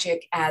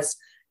magic, as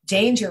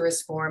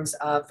dangerous forms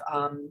of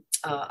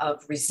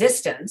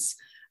resistance,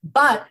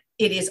 but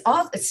it's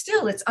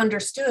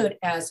understood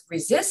as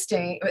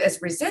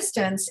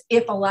resistance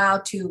if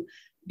allowed to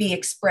be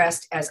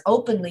expressed as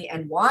openly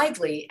and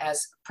widely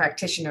as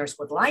practitioners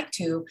would like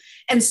to.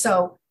 And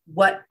so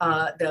what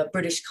the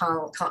British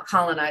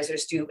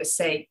colonizers do is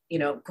say,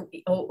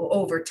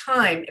 over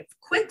time,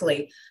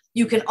 quickly,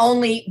 you can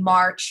only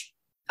march,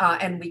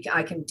 and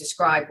I can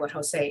describe what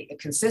Hosay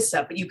consists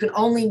of, but you can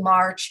only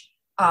march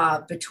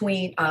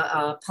between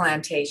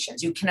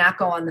plantations. You cannot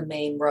go on the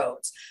main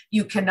roads.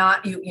 You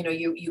cannot,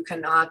 you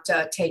cannot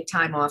take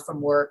time off from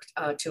work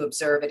to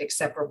observe it,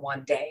 except for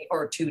 1 day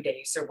or 2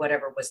 days or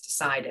whatever was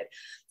decided.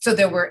 So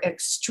there were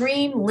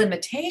extreme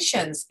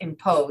limitations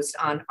imposed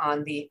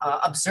on the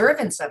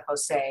observance of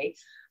Hosay,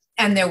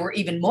 and there were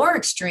even more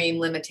extreme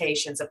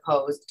limitations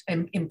imposed,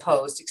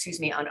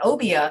 on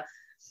Obeah.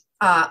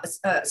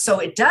 So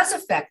it does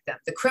affect them.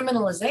 The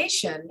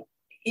criminalization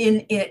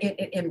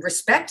in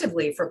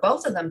respectively for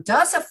both of them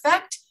does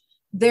affect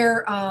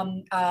their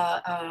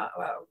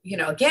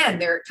again,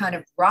 their kind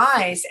of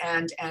rise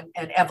and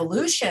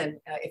evolution,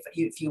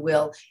 if you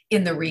will,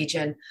 in the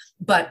region.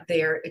 But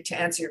to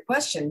answer your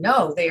question,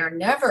 no, they are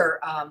never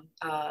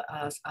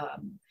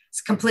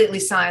completely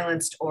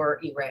silenced or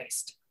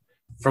erased.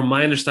 From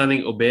my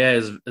understanding, Obeah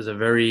is a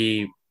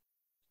very,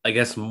 I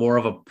guess, more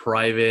of a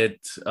private,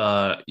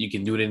 you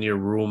can do it in your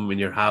room, in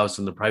your house,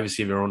 in the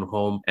privacy of your own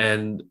home.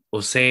 And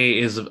Hosay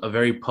is a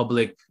very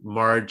public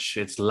march.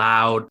 It's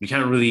loud. You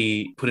can't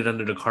really put it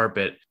under the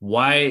carpet.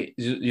 Why,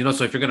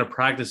 so if you're going to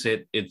practice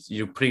it,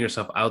 you're putting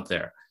yourself out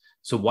there.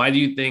 So why do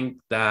you think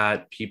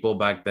that people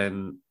back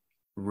then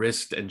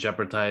risked and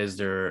jeopardized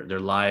their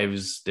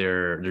lives,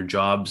 their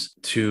jobs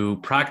to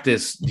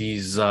practice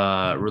these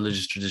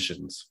religious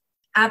traditions?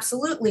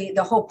 Absolutely.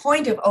 The whole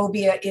point of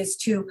Obeah is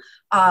to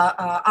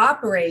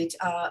operate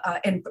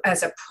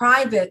as a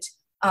private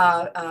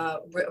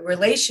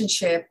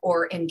relationship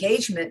or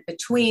engagement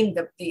between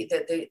the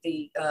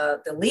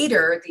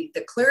leader,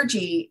 the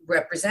clergy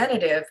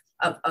representative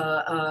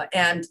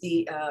and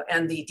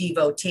the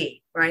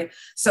devotee, right?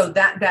 So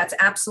that's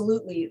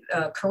absolutely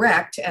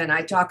correct, and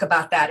I talk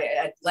about that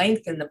at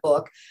length in the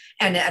book,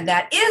 and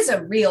that is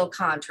a real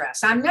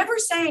contrast. I'm never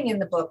saying in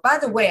the book, by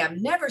the way,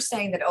 I'm never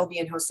saying that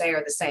Obeah and Hosay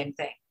are the same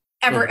thing,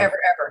 ever,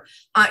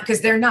 because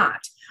they're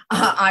not.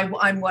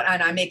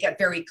 And I make it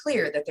very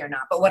clear that they're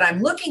not. But what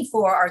I'm looking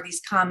for are these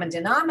common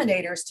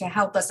denominators to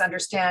help us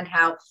understand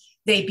how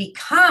they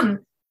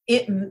become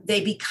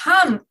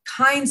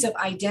kinds of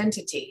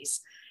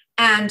identities,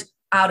 and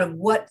out of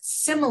what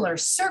similar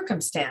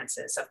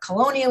circumstances of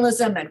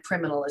colonialism and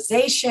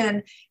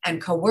criminalization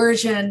and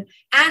coercion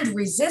and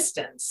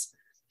resistance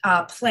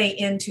play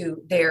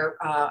into their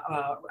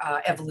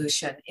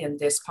evolution in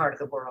this part of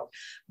the world.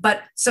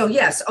 But so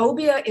yes,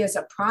 Obeah is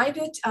a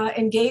private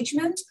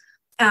engagement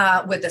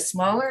with a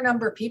smaller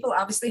number of people.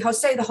 Obviously,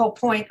 Hosay, the whole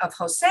point of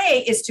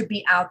Hosay is to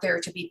be out there,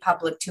 to be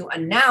public, to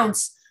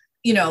announce,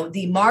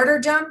 the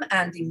martyrdom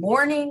and the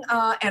mourning,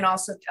 and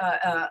also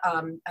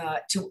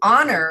to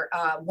honor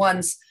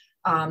one's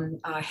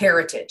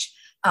heritage.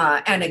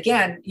 And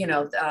again,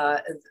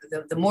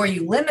 the more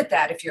you limit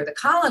that, if you're the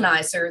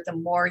colonizer, the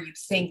more you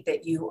think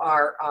that you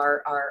are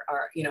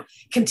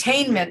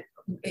containment.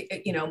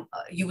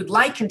 You would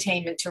like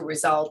containment to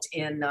result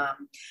in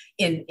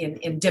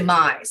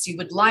demise. You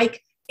would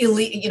like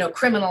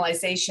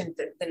criminalization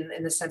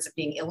in the sense of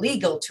being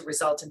illegal to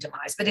result in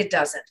demise, but it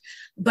doesn't.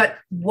 But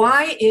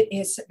why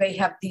they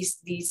have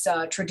these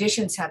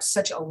traditions have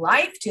such a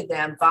life to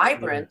them,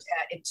 vibrant,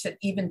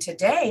 even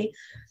today,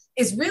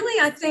 is really,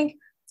 I think,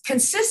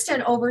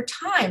 consistent over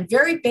time.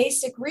 Very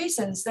basic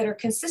reasons that are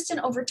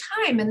consistent over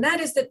time, and that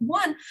is that,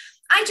 one,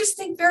 I just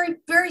think very,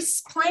 very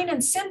plain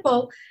and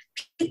simple,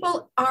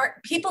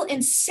 people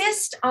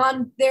insist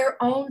on their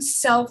own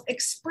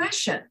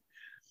self-expression,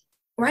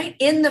 right?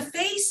 In the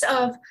face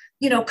of,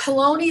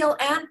 colonial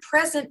and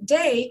present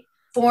day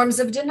forms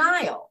of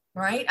denial,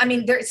 right? I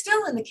mean, they're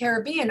still in the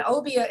Caribbean.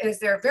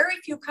 There are very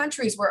few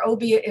countries where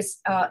Obeah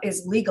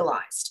is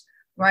legalized,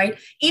 right?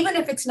 Even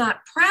if it's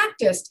not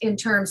practiced in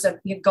terms of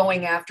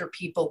going after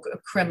people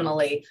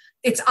criminally,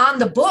 it's on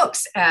the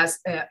books as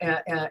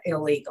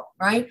illegal,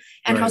 right?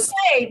 And Right.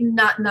 Hosay,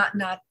 not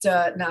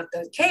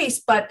the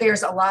case, but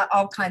there's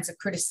all kinds of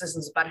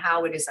criticisms about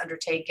how it is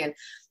undertaken,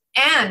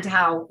 and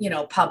how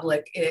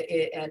public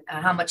and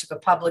how much of a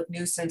public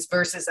nuisance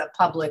versus a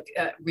public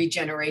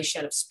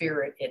regeneration of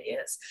spirit it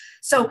is.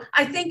 So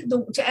I think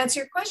to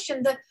answer your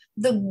question,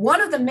 the one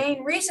of the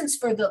main reasons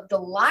for the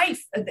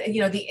life,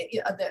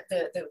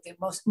 the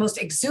most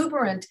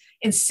exuberant,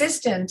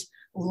 insistent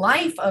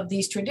life of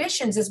these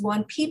traditions is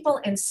when people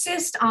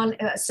insist on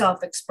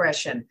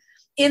self-expression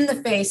in the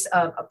face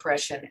of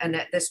oppression, and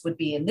that this would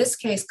be in this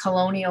case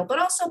colonial, but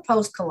also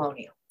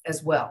post-colonial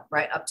as well,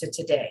 right up to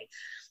today.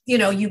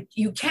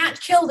 You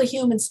can't kill the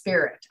human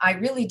spirit. I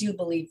really do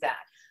believe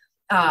that.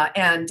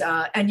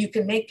 And you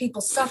can make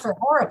people suffer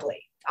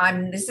horribly.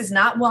 This is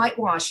not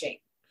whitewashing,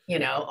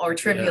 or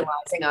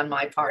trivializing on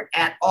my part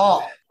at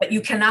all, but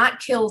you cannot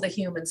kill the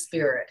human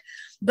spirit.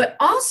 But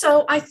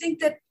also, I think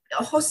that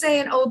Hosay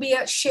and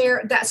Obeah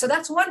share that. So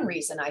that's one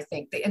reason, I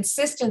think, the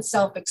insistent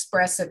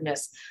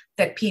self-expressiveness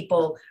that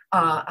people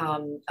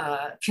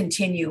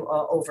continue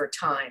over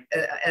time,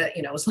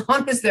 as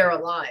long as they're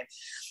alive.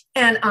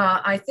 And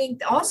I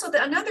think also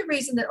that another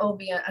reason that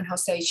Obeah and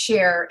Hosay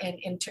share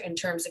in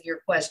terms of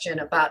your question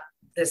about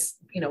this,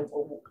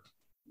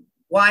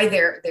 why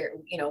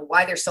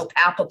they're so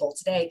palpable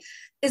today,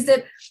 is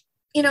that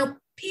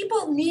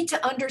people need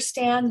to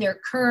understand their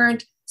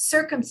current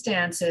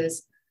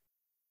circumstances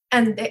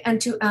and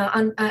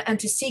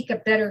to seek a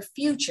better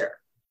future,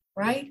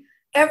 right?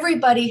 Every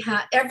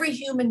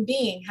human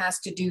being has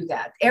to do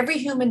that. Every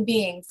human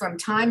being from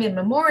time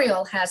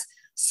immemorial has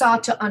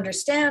sought to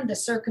understand the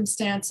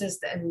circumstances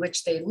in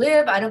which they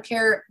live. I don't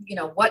care,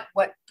 what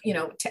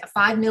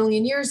 5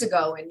 million years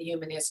ago in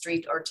human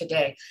history or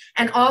today,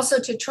 and also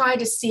to try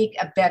to seek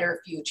a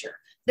better future.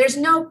 There's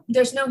no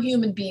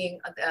human being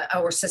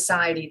or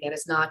society that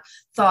has not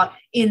thought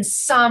in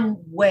some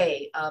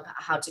way of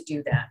how to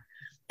do that.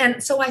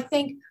 And so I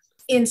think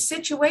in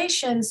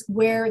situations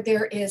where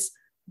there is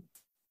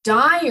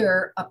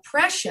dire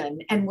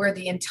oppression and where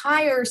the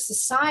entire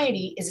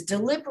society is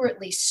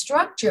deliberately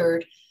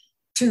structured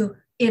to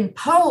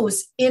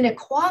impose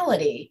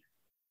inequality,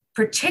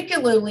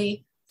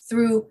 particularly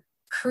through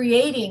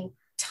creating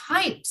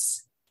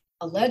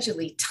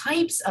allegedly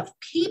types of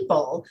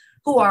people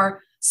who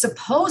are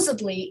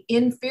supposedly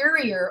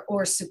inferior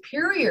or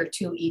superior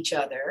to each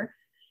other.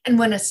 And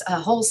when a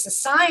whole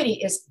society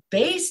is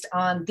based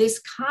on this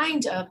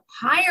kind of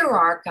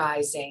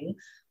hierarchizing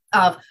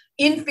of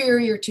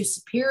inferior to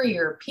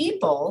superior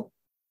people,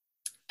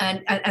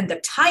 and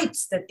the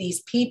types that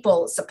these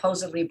people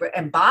supposedly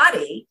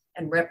embody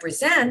and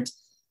represent,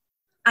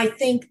 I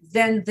think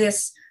then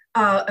this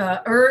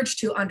urge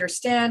to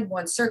understand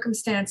one's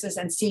circumstances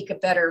and seek a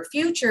better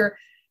future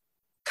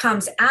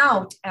comes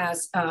out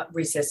as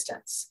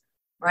resistance,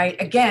 right?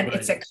 Again, right.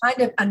 It's a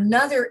kind of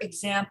another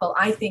example,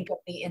 I think, of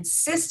the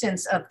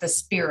insistence of the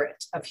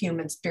spirit, of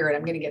human spirit.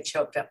 I'm going to get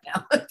choked up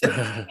now.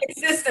 The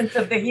insistence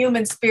of the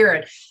human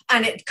spirit.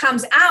 And it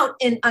comes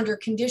out under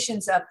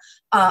conditions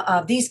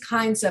of these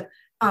kinds of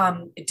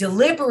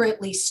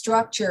deliberately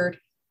structured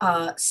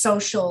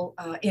social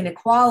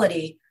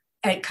inequality.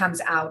 And it comes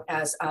out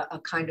as a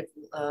kind of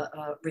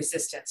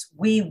resistance.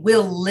 We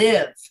will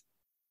live,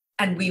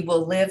 and we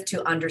will live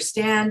to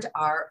understand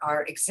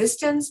our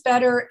existence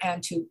better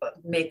and to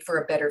make for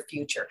a better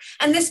future.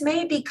 And this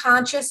may be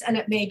conscious, and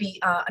it may be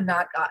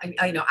not,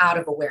 out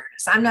of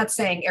awareness. I'm not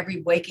saying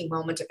every waking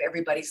moment of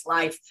everybody's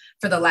life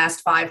for the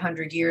last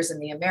 500 years in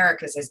the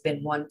Americas has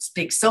been one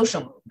big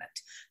social movement.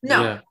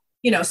 No.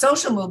 Yeah.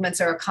 Social movements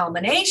are a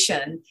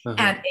culmination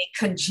and a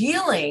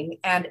congealing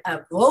and a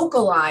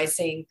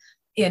vocalizing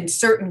in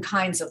certain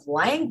kinds of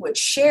language,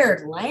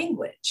 shared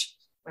language,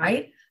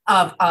 right?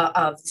 Of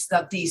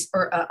these,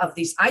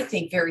 I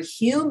think, very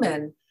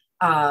human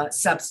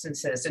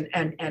substances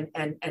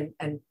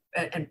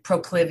and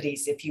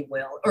proclivities, if you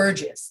will,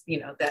 urges,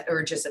 that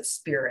urges of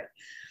spirit.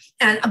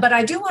 But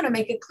I do want to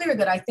make it clear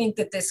that I think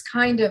that this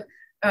kind of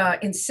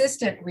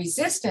insistent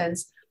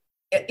resistance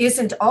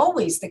isn't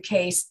always the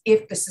case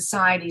if the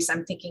societies,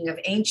 I'm thinking of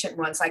ancient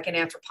ones, like in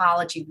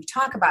anthropology, we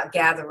talk about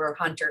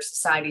gatherer-hunter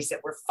societies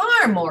that were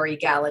far more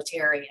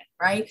egalitarian,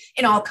 right?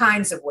 In all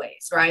kinds of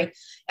ways, right?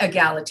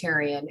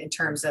 Egalitarian in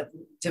terms of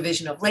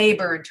division of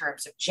labor, in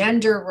terms of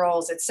gender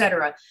roles, et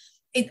cetera.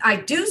 I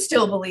do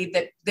still believe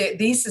that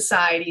these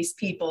societies,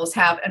 peoples,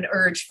 have an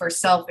urge for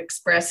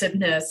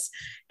self-expressiveness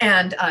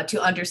and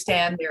to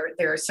understand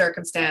their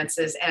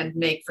circumstances and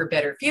make for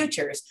better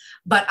futures.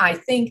 But I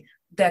think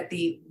that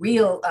the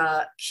real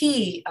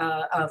key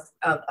of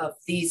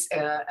these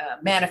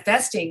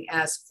manifesting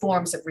as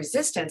forms of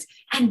resistance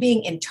and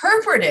being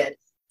interpreted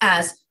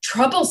as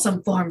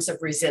troublesome forms of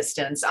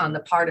resistance on the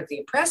part of the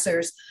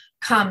oppressors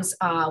comes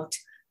out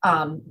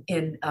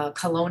in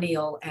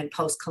colonial and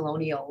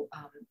post-colonial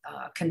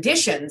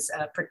conditions,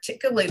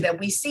 particularly that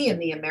we see in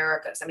the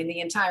Americas. I mean,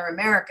 the entire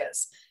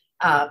Americas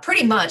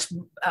pretty much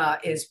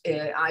is,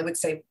 I would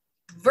say,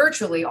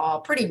 virtually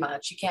all, pretty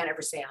much, you can't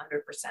ever say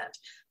 100%,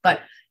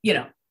 but,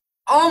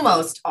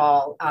 almost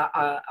all the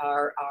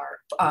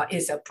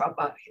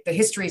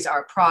histories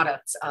are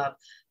products of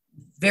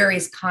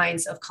various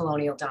kinds of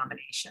colonial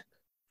domination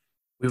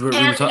and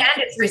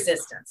its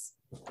resistance.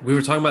 We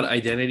were talking about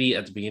identity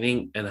at the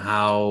beginning and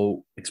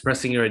how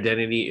expressing your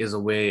identity it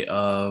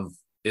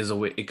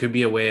could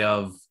be a way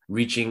of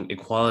reaching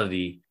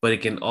equality, but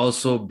it can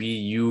also be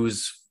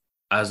used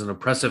as an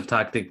oppressive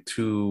tactic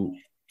to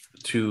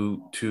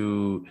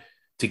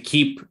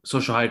keep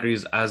social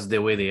hierarchies as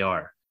the way they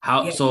are.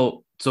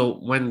 So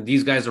when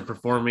these guys are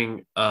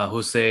performing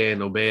Hosay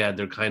and Obeah,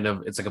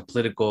 it's like a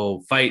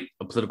political fight,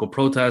 a political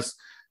protest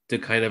to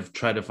kind of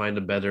try to find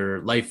a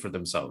better life for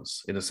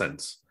themselves, in a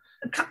sense.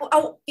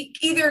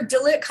 Either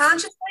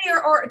consciously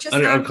or just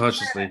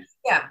unconsciously.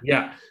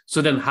 Yeah.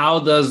 So then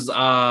how does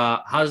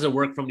it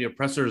work from the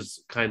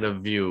oppressor's kind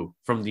of view,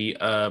 from the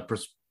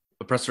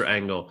oppressor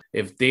angle?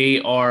 If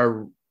they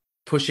are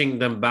pushing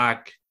them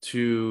back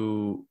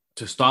to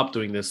stop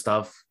doing this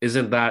stuff,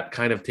 isn't that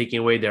kind of taking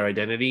away their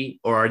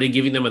identity, or are they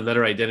giving them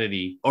another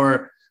identity?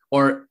 Or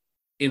I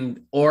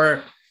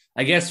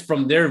guess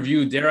from their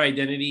view, their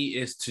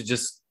identity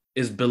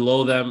is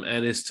below them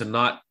and is to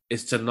not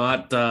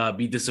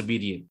be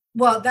disobedient.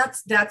 Well,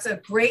 that's a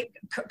great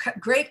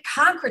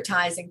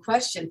concretizing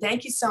question.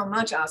 Thank you so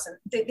much, Austin.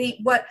 From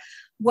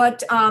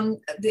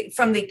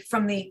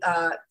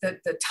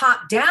the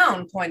top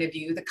down point of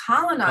view, the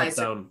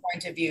colonizer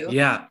point of view,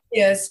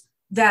 is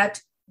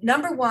that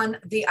number one,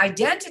 the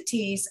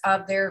identities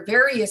of their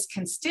various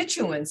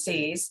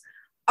constituencies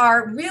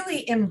are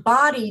really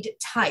embodied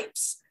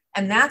types.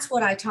 And that's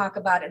what I talk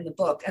about in the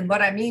book. And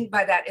what I mean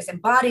by that is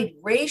embodied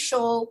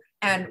racial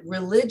and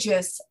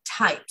religious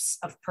types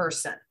of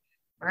person,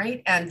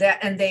 right? And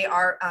they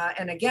are,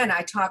 and again,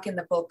 I talk in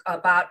the book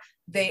about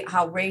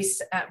how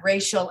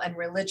racial and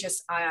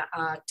religious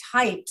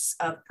types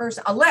of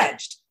person,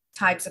 alleged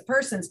types of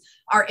persons,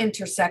 are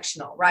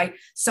intersectional, right?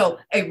 So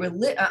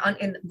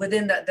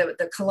within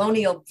the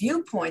colonial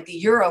viewpoint, the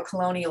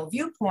Euro-colonial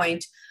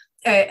viewpoint,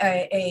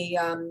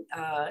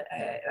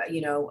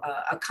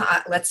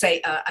 let's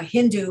say a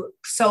Hindu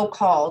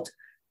so-called,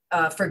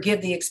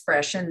 forgive the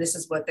expression, this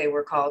is what they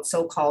were called,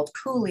 so-called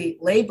coolie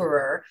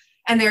laborer.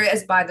 And there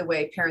is, by the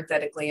way,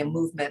 parenthetically, a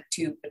movement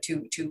to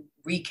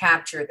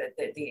recapture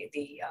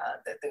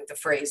the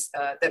phrase,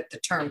 the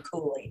term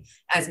coolie,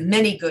 as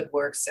many good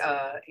works,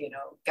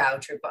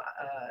 Goucher,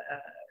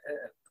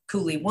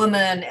 Coolie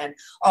Woman, and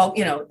all,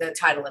 the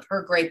title of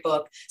her great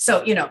book.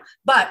 So,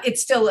 but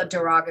it's still a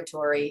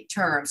derogatory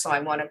term. So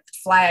I want to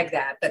flag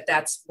that, but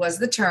was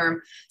the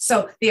term.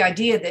 So the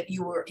idea that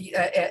you were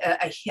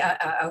a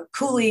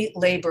coolie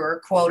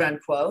laborer, quote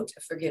unquote,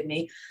 forgive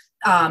me,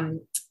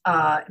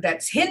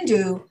 that's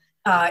Hindu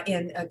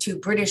to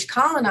British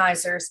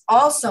colonizers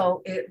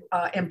also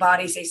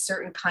embodies a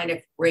certain kind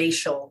of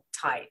racial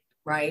type,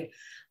 right?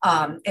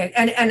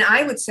 And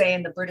I would say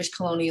in the British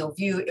colonial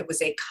view, it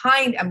was a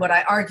kind, and what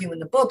I argue in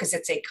the book is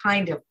it's a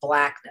kind of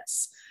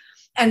blackness.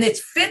 And it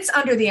fits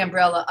under the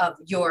umbrella of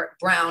your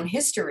brown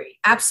history.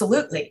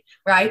 Absolutely,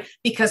 right?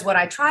 Because what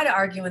I try to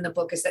argue in the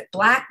book is that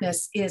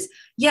blackness is,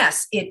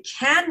 yes, it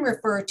can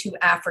refer to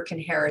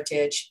African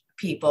heritage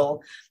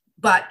people,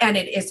 and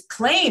it is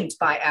claimed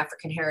by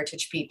African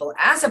heritage people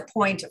as a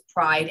point of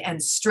pride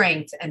and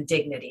strength and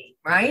dignity,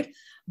 right?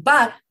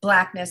 But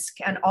blackness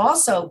can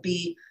also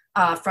be,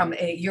 from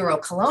a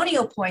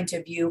Euro-colonial point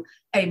of view,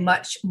 a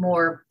much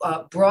more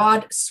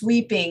broad,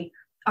 sweeping,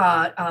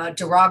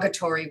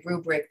 derogatory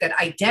rubric that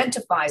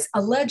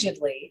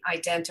allegedly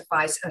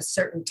identifies a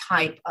certain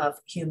type of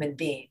human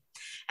being.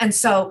 And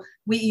so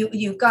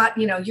you've got,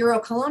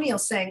 Euro-colonial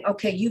saying,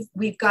 okay,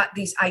 we've got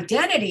these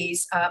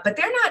identities, but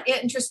they're not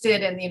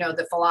interested in,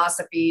 the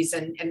philosophies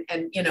and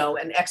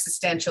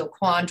existential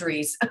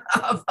quandaries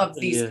of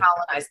these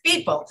colonized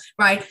people,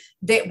 right?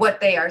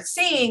 What they are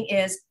seeing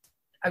is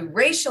a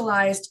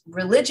racialized,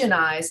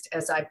 religionized,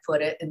 as I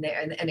put it, and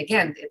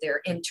again,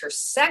 they're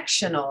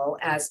intersectional,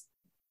 as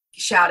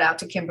shout out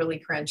to Kimberly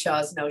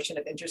Crenshaw's notion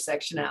of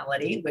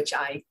intersectionality, which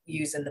I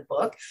use in the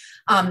book.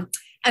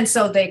 And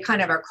so they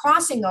kind of are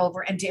crossing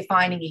over and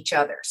defining each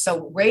other.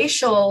 So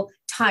racial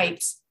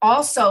types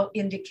also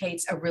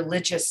indicates a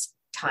religious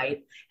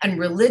type, and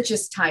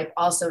religious type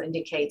also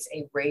indicates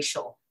a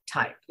racial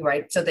type,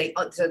 right? So they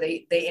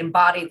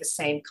embody the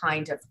same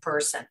kind of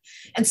person.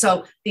 And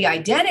so the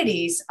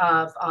identities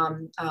of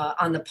on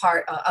the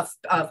part of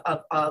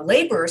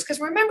laborers, because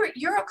remember,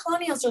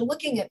 Euro-colonials are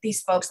looking at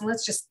these folks, and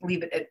let's just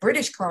leave it at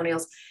British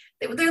colonials,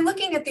 they're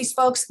looking at these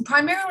folks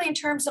primarily in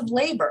terms of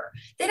labor.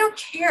 They don't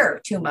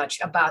care too much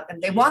about them.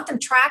 They want them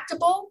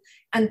tractable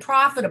and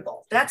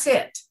profitable. That's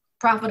it.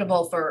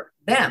 Profitable for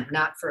them,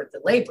 not for the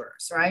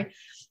laborers, right?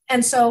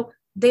 And so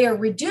they are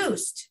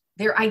reduced.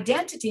 Their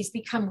identities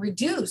become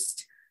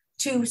reduced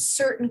to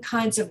certain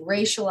kinds of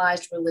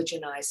racialized,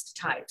 religionized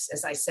types,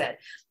 as I said.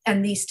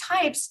 And these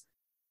types,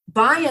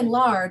 by and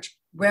large,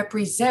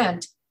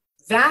 represent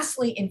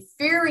vastly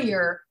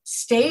inferior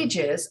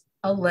stages,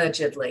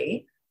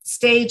 allegedly,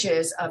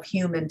 stages of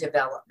human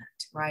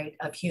development. right,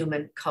 of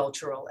human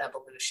cultural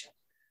evolution.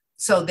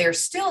 So they're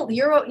still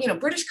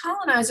British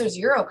colonizers,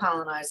 Euro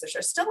colonizers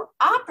are still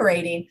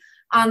operating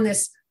on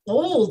this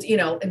old,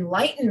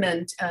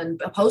 Enlightenment and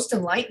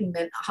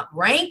post-Enlightenment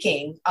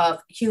ranking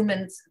of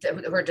humans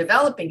that were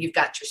developing. You've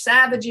got your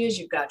savages,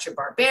 you've got your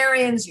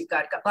barbarians,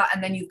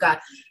 and then you've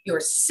got your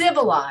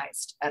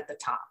civilized at the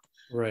top.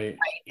 Right.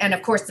 And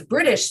of course, the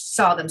British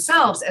saw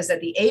themselves as at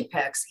the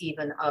apex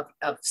even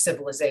of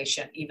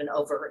civilization, even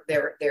over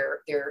their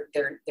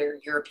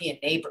European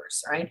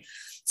neighbors, right?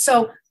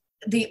 So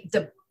the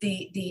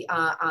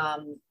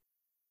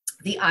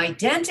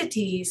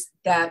identities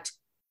that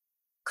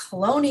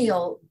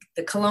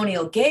the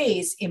colonial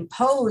gaze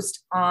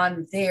imposed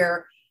on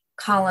their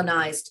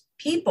colonized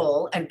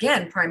people,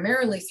 again,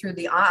 primarily through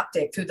the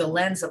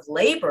lens of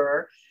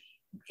labor,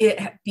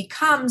 it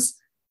becomes,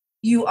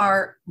 you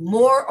are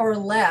more or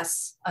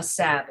less a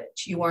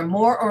savage, you are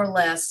more or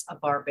less a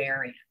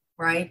barbarian,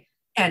 right?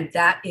 And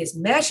that is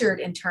measured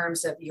in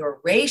terms of your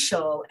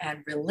racial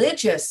and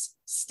religious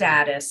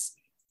status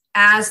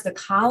as the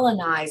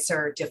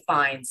colonizer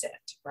defines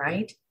it,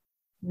 right?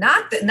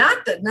 Not the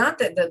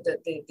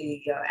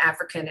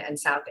African and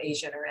South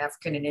Asian or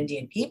African and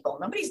Indian people.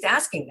 Nobody's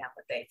asking them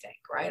what they think,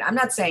 right? I'm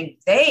not saying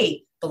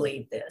they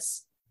believe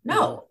this.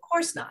 No, of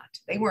course not.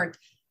 They weren't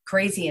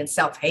crazy and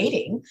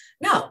self-hating.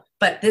 No,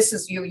 but this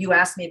is, you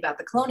asked me about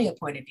the colonial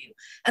point of view.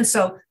 And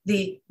so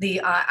the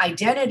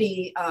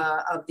identity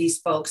of these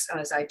folks,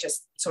 as I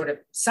just sort of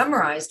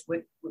summarized,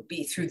 would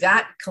be through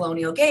that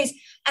colonial gaze.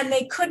 And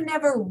they could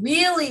never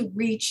really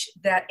reach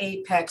that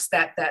apex,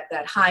 that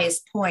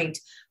highest point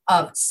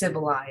of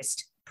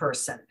civilized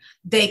person.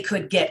 They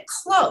could get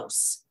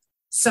close.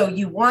 So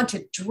you want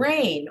to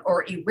drain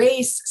or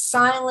erase,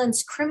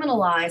 silence,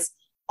 criminalize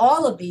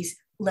all of these,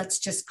 let's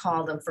just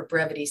call them for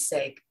brevity's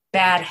sake,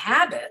 bad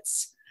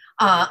habits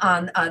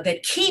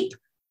that keep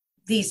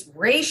these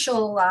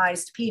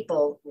racialized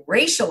people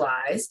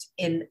racialized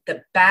in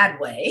the bad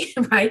way,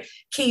 right?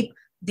 Keep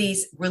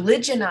these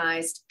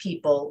religionized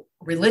people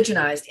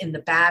religionized in the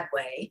bad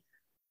way.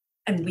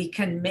 And we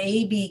can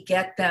maybe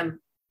get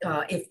them,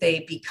 if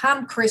they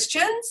become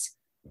Christians,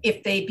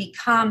 if they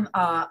become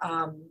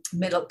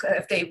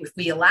if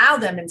we allow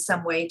them in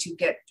some way to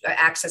get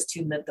access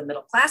to the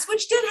middle class,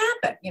 which did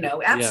happen,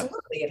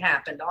 absolutely. It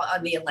happened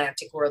on the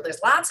Atlantic world.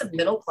 There's lots of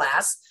middle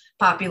class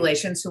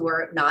populations who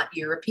are not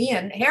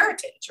European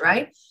heritage,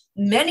 right?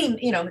 Many,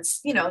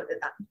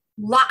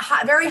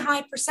 very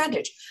high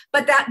percentage,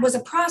 but that was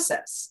a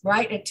process,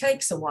 right? It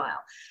takes a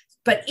while.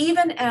 But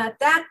even at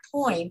that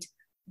point,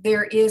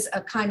 there is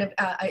a kind of,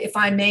 if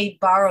I may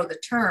borrow the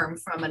term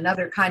from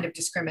another kind of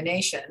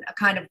discrimination, a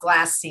kind of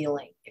glass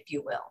ceiling, if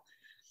you will.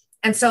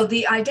 And so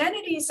the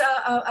identities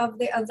of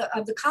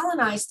the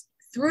colonized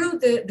through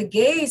the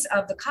gaze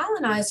of the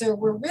colonizer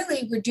were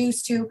really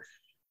reduced to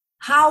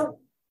how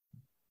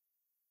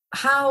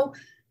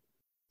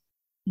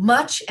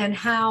much and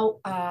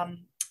how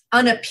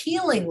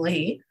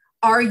unappealingly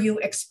are you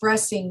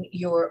expressing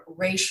your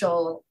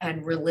racial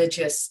and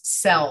religious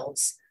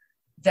selves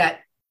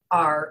that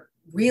are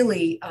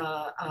really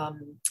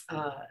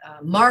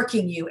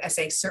marking you as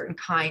a certain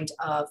kind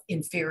of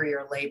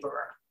inferior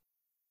laborer.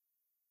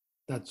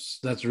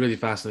 That's really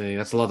fascinating.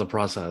 That's a lot to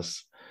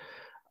process.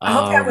 I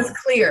hope that was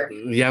clear.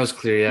 Yeah, it was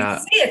clear. Yeah.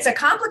 See, it's a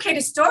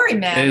complicated story,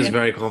 man. It is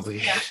very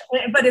complicated.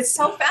 Yeah, but it's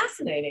so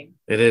fascinating.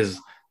 It is.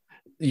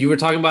 You were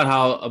talking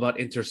about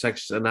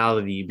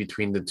intersectionality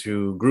between the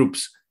two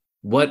groups.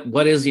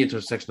 What is the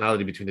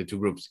intersectionality between the two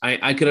groups?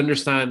 I could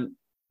understand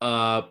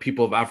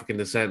people of African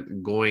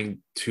descent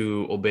going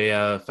to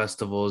Obeah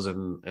festivals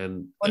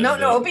and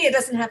no, Obeah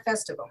doesn't have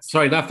festivals.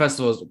 Sorry, not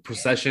festivals,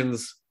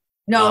 processions.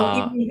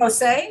 No, you mean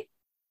Hosay?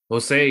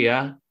 Hosay,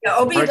 yeah. Yeah,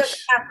 Obeah doesn't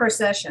have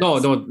processions. No.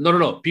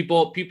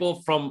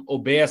 People from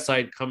Obeah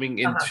side coming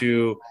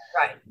into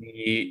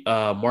the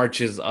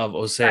marches of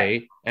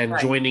Hosay and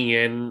joining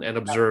in and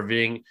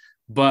observing.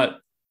 But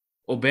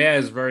Obeah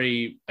is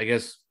very, I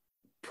guess,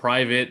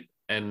 private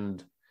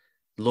and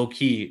low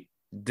key.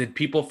 Did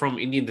people from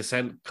Indian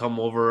descent come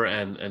over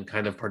and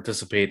kind of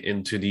participate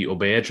into the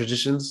Obeah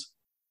traditions?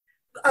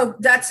 Oh,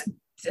 that's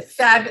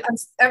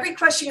fabulous. Every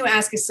question you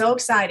ask is so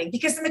exciting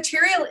because the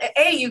material,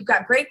 A, you've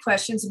got great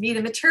questions, and B,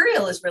 the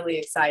material is really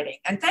exciting.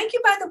 And thank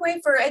you, by the way,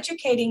 for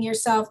educating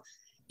yourself,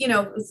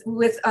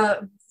 with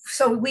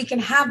so we can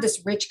have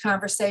this rich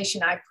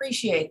conversation. I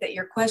appreciate that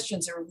your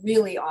questions are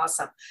really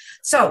awesome.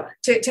 So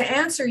to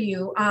answer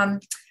you,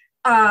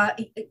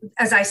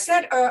 as I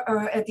said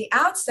at the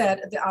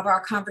outset of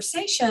our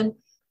conversation,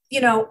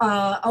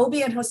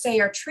 Obeah and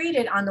Hosay are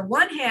treated on the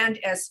one hand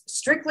as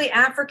strictly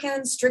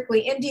African,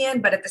 strictly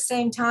Indian, but at the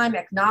same time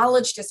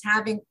acknowledged as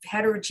having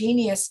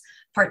heterogeneous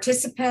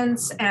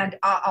participants and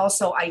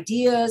also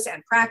ideas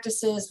and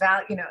practices,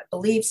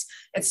 beliefs,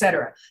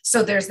 etc.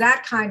 So there's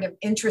that kind of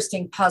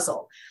interesting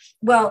puzzle.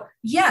 Well,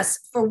 yes,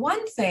 for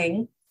one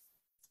thing,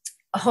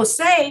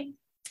 Hosay,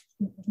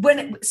 when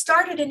it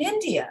started in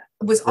India,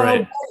 it was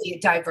already a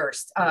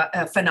diverse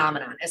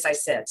phenomenon, as I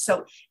said.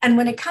 So, and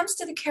when it comes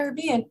to the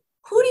Caribbean,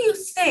 who do you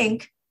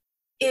think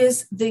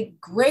is the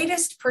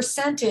greatest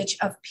percentage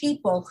of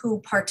people who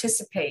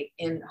participate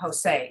in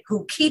Hosay,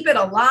 who keep it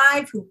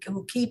alive, who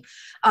keep,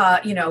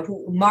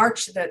 who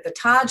march the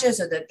tajas,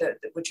 or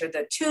which are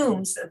the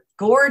tombs,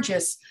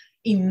 gorgeous,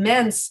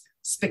 immense,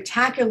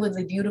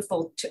 spectacularly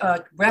beautiful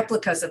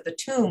replicas of the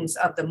tombs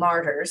of the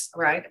martyrs,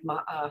 right,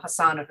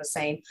 Hassan and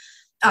Hussein,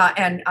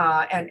 and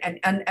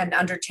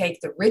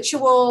undertake the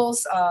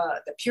rituals,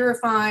 the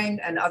purifying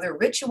and other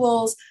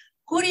rituals.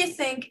 Who do you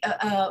think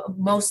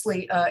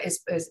mostly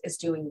is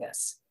doing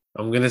this?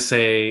 I'm gonna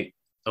say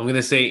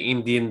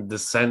Indian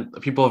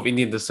descent, people of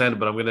Indian descent,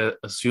 but I'm gonna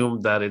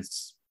assume that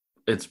it's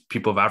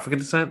people of African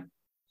descent.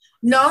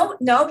 No,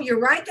 you're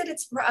right that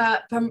it's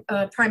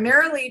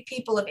primarily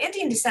people of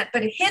Indian descent,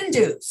 but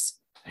Hindus.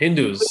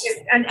 Hindus.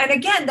 And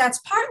again, that's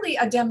partly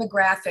a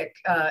demographic,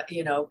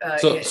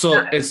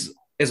 So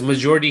it's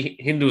majority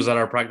Hindus that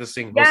are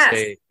practicing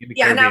Hosay in the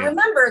Caribbean. Now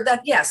remember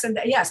that,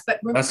 but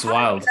that's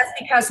wild. That's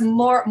because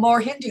more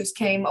Hindus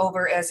came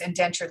over as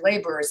indentured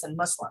laborers than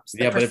Muslims.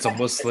 But it's a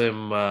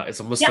Muslim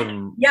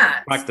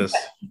practice.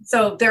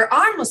 So there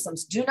are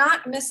Muslims. Do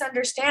not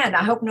misunderstand.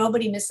 I hope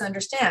nobody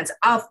misunderstands.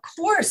 Of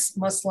course,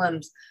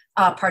 Muslims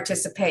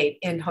participate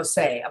in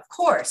Hosay, of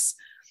course,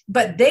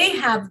 but they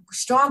have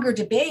stronger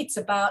debates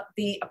about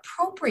the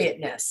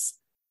appropriateness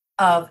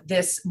of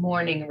this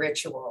morning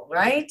ritual,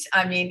 right?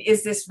 I mean,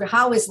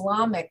 how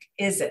Islamic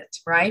is it,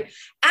 right?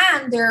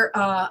 And they're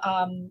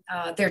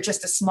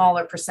just a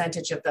smaller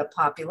percentage of the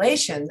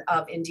population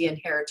of Indian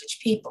heritage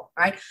people,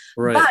 right?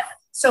 But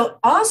so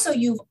also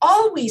you've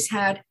always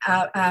had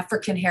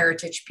African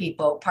heritage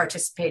people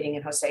participating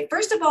in Hosay.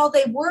 First of all,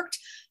 they worked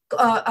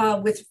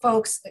with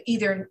folks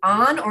either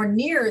on or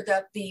near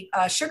the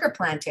sugar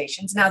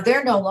plantations. Now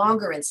they're no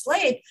longer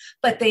enslaved,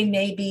 but they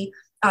may be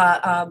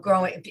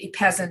growing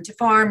peasant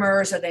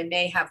farmers, or they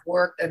may have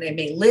worked, or they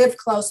may live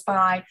close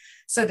by.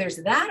 So there's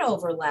that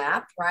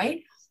overlap,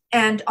 right?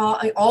 And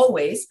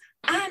always,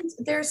 and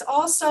there's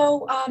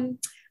also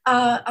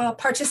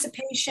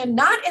participation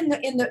not in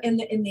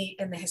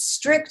the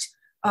strict,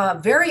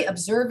 very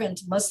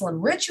observant Muslim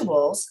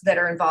rituals that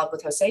are involved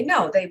with Hosay.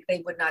 No,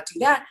 they would not do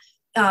that,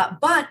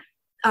 but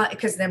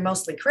because they're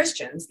mostly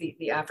Christians,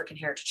 the African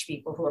heritage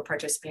people who are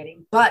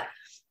participating, but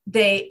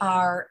they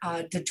are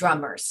the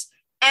drummers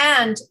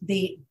and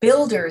the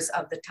builders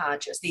of the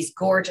tajas, these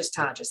gorgeous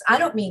tajas. I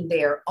don't mean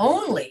they are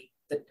only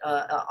the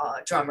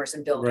drummers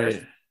and builders.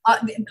 Right.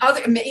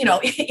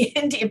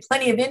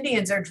 Plenty of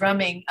Indians are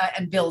drumming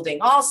and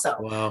building also.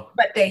 Wow.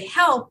 But they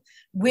help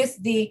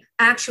with the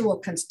actual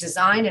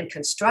design and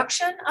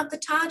construction of the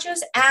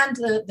tajas and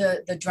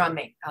the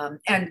drumming.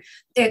 And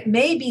it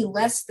may be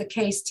less the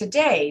case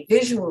today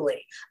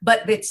visually,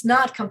 but it's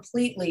not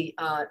completely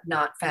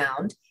not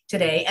found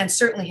today. And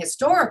certainly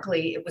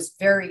historically, it was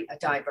very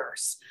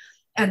diverse.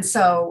 And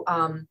so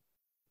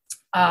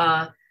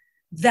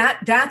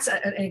that's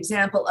an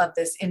example of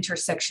this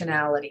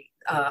intersectionality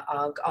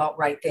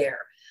right there.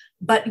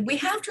 But we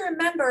have to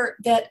remember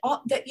that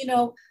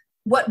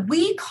what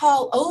we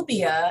call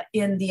Obeah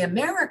in the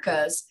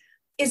Americas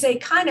is a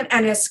kind of,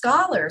 and as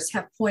scholars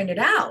have pointed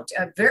out,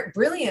 very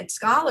brilliant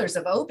scholars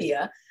of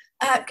Obeah,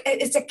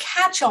 it's a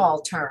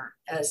catch-all term,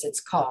 as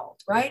it's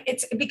called, right?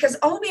 It's because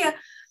Obeah,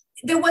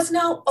 there was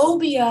no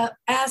Obeah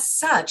as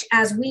such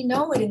as we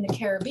know it in the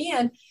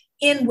Caribbean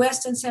in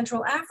West and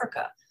Central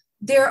Africa.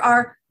 There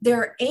are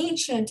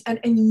ancient and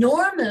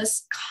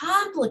enormous,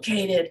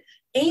 complicated,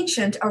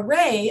 ancient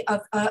array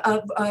of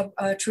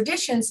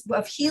traditions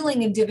of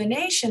healing and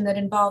divination that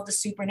involve the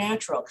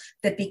supernatural,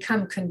 that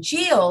become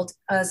congealed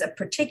as a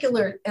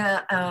particular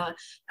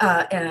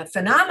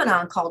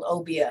phenomenon called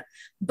Obeah.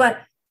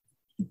 But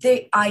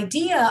the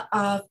idea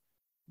of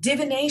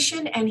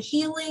divination and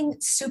healing,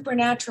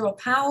 supernatural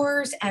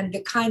powers, and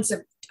the kinds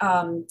of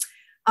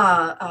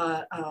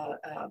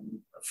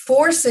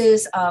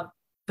forces of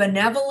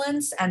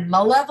benevolence and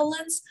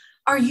malevolence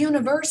are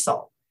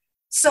universal.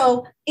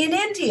 So in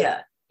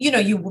India,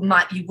 you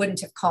wouldn't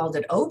have called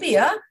it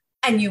Obeah,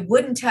 and you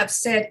wouldn't have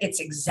said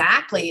it's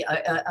exactly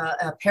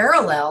a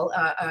parallel,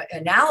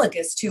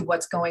 analogous to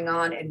what's going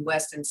on in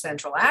West and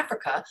Central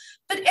Africa.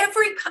 But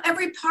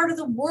every part of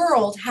the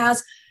world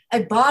has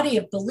a body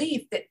of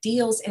belief that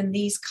deals in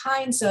these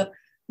kinds of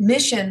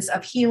missions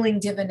of healing,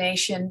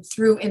 divination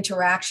through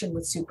interaction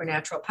with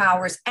supernatural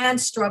powers and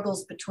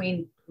struggles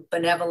between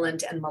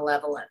benevolent and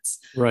malevolence.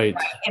 Right.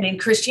 And in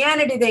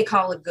Christianity, they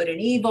call it good and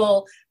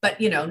evil, but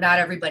not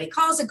everybody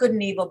calls it good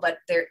and evil, but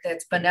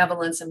that's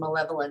benevolence and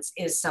malevolence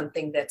is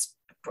something that's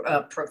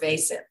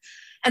pervasive.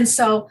 And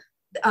so,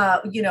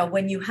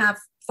 when you have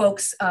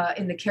folks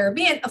in the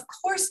Caribbean, of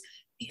course,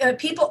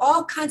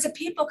 all kinds of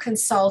people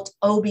consult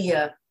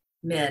Obeah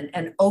men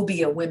and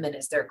Obeah women,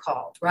 as they're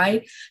called,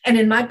 right? And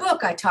in my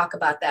book, I talk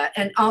about that.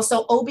 And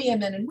also Obeah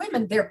men and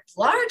women, they're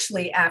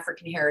largely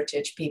African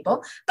heritage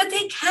people, but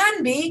they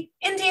can be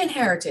Indian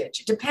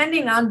heritage,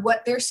 depending on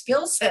what their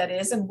skill set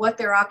is and what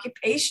their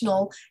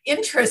occupational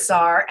interests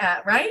are,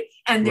 right?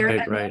 And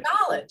their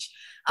knowledge.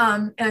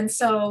 And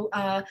so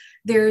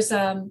there's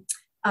a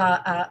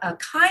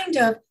kind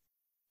of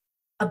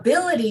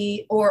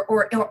ability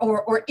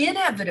or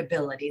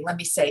inevitability, let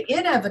me say,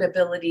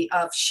 inevitability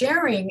of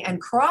sharing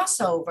and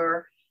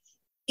crossover,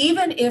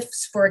 even if,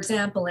 for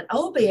example, in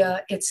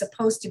Obeah, it's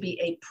supposed to be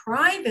a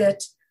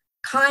private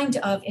kind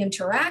of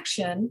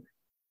interaction,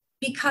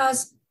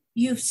 because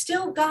you've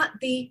still got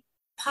the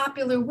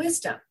popular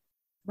wisdom,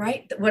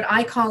 right? What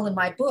I call in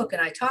my book,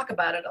 and I talk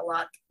about it a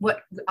lot,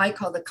 what I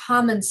call the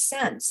common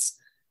sense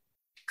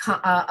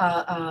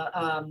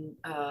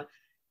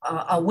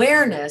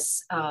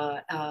awareness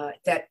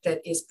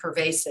that is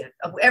pervasive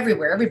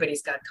everywhere.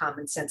 Everybody's got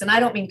common sense. And I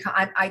don't mean,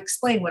 I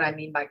explain what I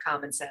mean by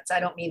common sense. I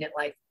don't mean it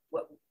like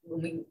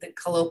the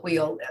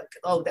colloquial,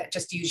 oh, that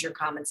just use your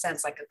common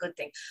sense like a good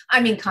thing. I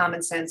mean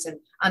common sense and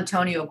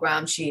Antonio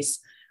Gramsci's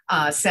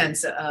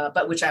sense,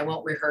 but which I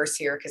won't rehearse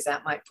here because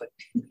that might put,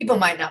 people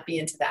might not be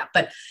into that.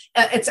 But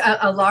it's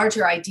a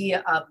larger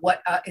idea of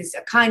what is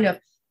a kind of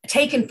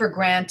taken for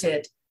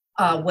granted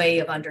way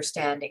of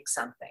understanding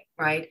something,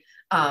 right?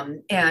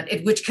 And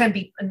which can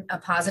be a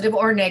positive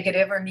or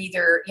negative or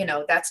neither,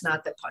 that's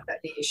not the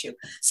issue.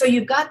 So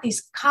you've got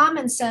these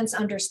common sense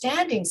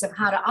understandings of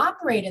how to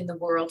operate in the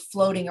world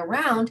floating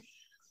around,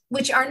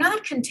 which are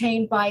not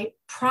contained by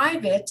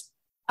private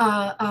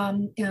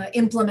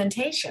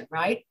implementation,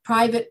 right?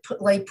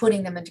 Like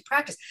putting them into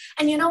practice.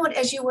 And you know what,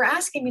 as you were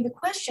asking me the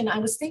question, I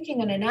was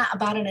thinking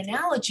about an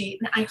analogy,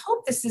 and I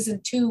hope this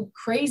isn't too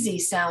crazy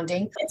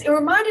sounding. It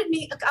reminded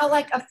me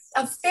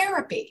of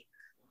therapy.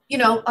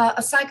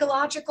 A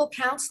psychological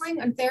counseling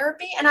and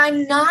therapy. And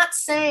I'm not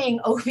saying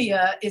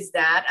Obeah is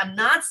that. I'm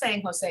not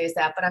saying Hosay is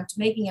that, but I'm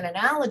making an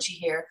analogy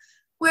here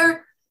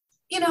where,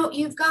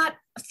 you've got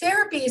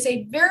therapy is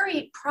a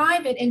very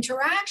private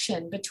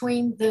interaction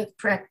between the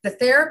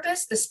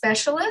therapist, the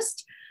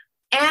specialist,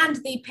 and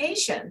the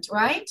patient,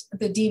 right?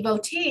 The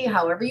devotee,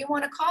 however you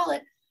want to call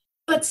it.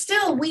 But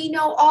still, we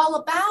know all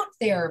about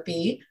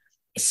therapy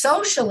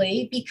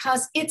socially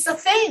because it's a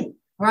thing,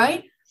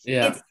 right?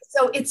 Yeah.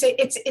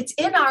 It's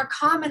in our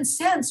common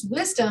sense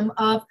wisdom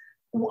of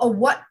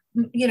what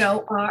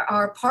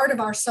are part of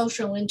our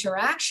social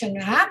interaction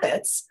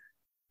habits,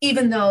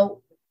 even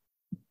though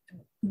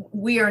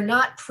we are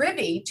not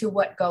privy to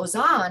what goes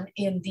on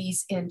in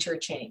these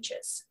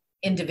interchanges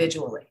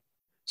individually.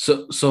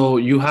 So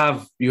you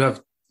have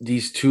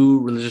these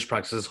two religious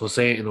practices,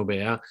 Hosay and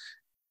Obeah.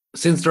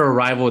 Since their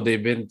arrival,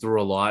 they've been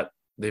through a lot.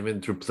 They've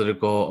been through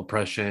political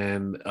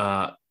oppression,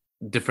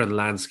 different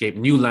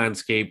new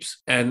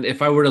landscapes. And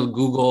if I were to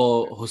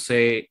Google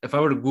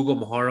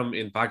Muharram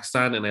in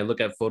Pakistan and I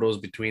look at photos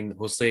between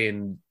Hosay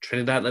and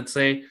Trinidad, let's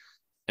say,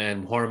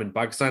 and Muharram in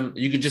Pakistan,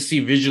 you could just see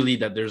visually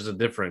that there's a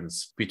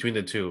difference between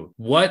the two.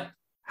 What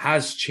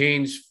has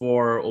changed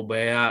for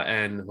Obeah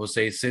and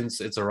Hosay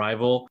since its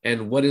arrival?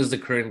 And what is the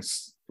current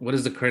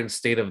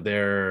state of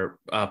their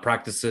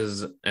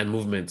practices and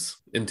movements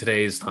in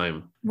today's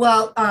time?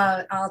 Well,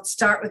 I'll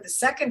start with the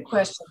second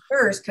question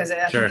first because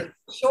I think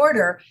it's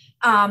shorter.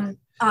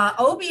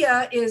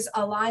 Obeah is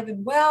alive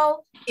and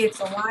well.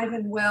 It's alive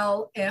and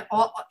well,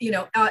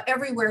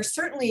 everywhere,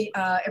 certainly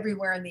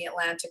everywhere in the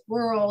Atlantic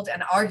world,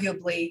 and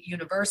arguably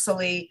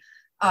universally.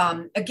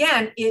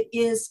 Again, it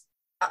is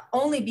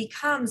only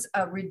becomes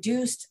a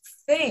reduced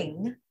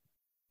thing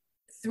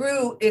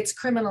through its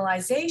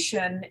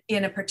criminalization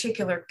in a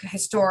particular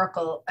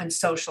historical and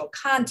social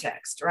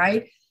context,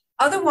 right?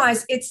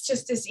 Otherwise, it's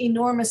just this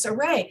enormous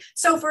array.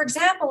 So, for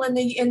example, in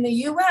the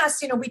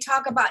U.S., we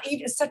talk about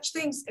even such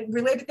things,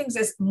 related things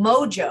as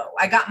mojo.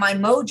 I got my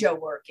mojo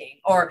working,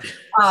 or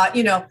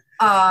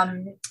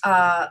other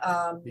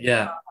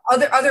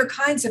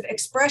kinds of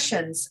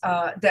expressions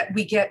that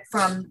we get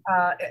from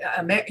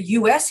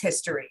U.S.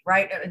 history,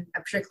 right, and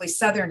particularly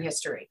Southern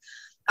history,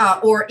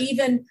 or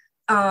even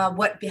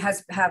what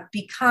have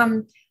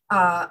become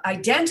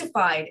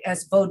identified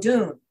as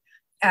Vodun,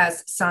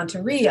 as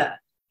Santeria,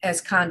 as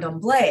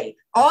Candomblé.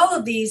 All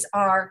of these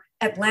are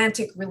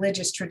Atlantic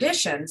religious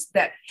traditions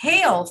that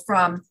hail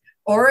from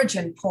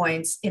origin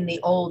points in the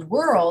old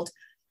world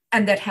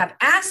and that have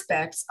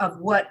aspects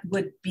of what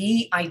would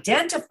be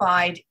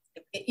identified,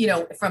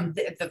 from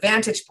the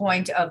vantage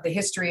point of the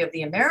history of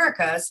the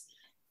Americas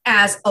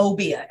as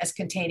Obeah, as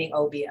containing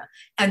Obeah.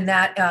 And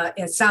that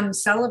some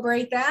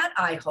celebrate that,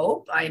 I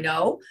hope, I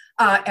know,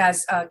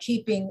 as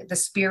keeping the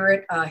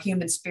spirit,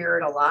 human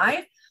spirit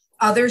alive.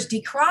 Others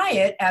decry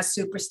it as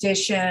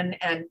superstition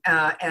and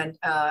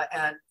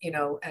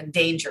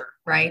danger,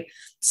 right?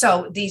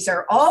 So these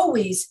are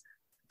always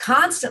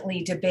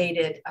constantly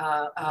debated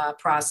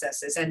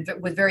processes and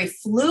with very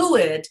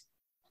fluid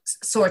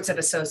sorts of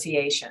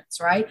associations,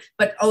 right?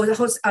 But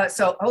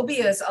so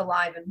Obeah is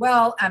alive and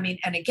well. I mean,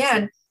 and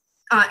again,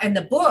 in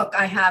the book,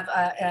 I have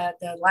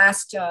the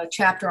last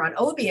chapter on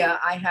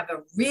Obeah. I have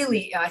a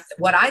really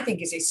what I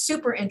think is a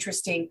super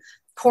interesting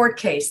court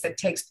case that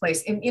takes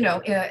place in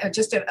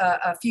just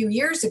a few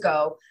years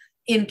ago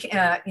in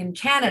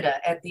Canada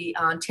at the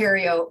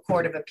Ontario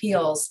Court of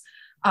Appeals,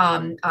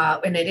 and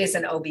it is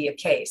an Obeah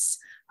case.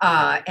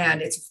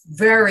 And it's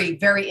very,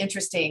 very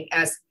interesting.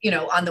 As you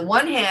know, on the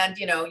one hand,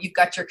 you've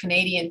got your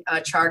Canadian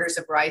charters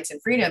of rights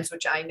and freedoms,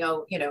 which I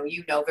know,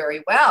 you know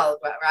very well,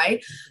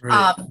 right?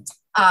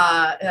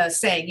 Right.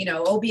 Saying,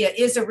 Obeah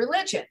is a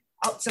religion.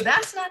 So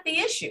that's not the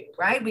issue,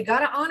 right? We got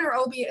to honor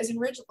Obeah as a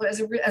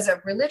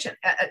religion,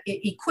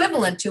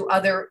 equivalent to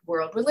other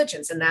world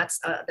religions, and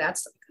that's a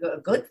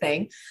good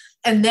thing.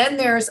 And then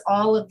there's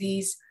all of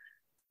these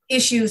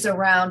issues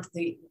around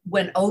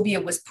when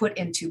Obeah was put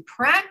into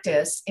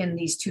practice in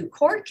these two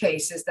court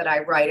cases that I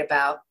write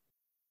about.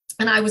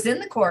 And I was in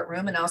the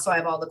courtroom, and also I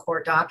have all the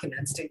court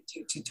documents to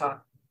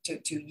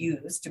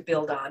use to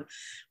build on.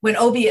 When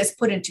Obeah is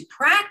put into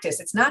practice,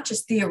 it's not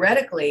just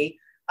theoretically,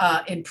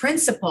 in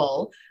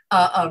principle,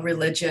 a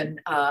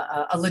religion,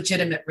 a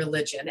legitimate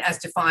religion as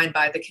defined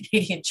by the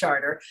Canadian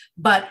Charter,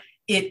 but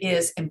it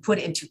is put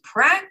into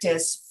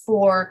practice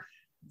for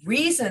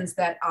reasons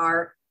that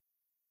are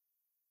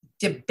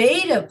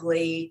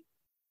debatably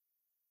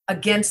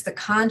against the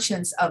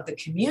conscience of the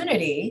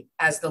community,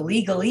 as the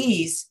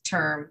legalese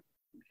term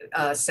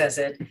says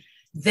it.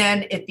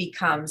 Then it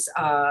becomes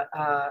a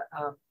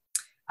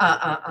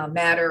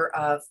matter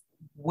of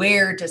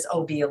where does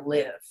Obeah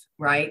live,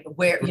 right?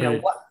 Where,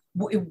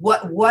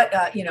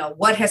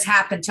 what has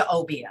happened to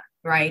Obeah,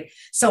 right?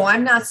 So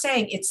I'm not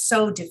saying it's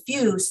so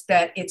diffuse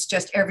that it's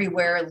just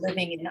everywhere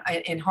living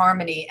in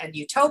harmony and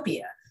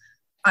utopia.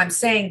 I'm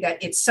saying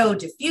that it's so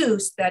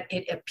diffuse that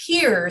it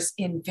appears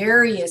in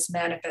various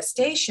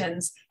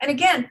manifestations. And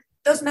again,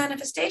 those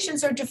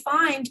manifestations are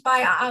defined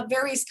by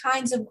various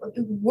kinds of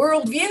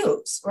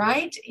worldviews,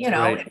 right?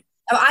 Right.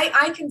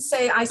 I can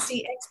say I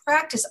see X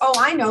practice. Oh,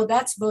 I know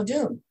that's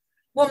Vodun.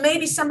 Well,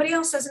 maybe somebody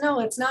else says, no,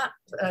 it's not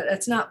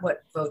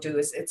what Vodou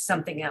is. It's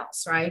something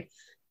else, right?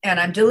 And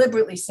I'm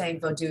deliberately saying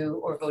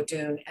Vodou or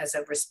Vodun as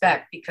a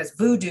respect, because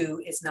voodoo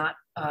is not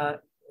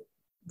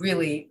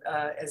really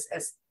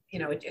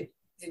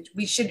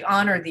we should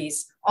honor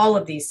all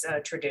of these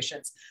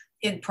traditions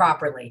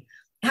properly,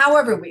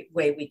 however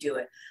way we do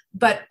it.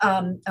 But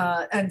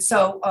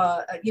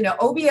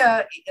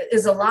Obeah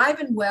is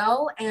alive and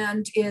well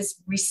and is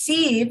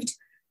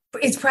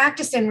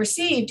practiced and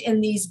received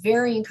in these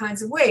varying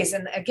kinds of ways.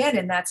 And again,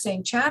 in that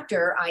same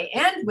chapter, I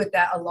end with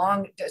a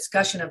long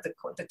discussion of the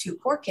two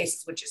court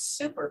cases, which is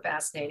super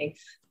fascinating,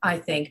 I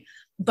think.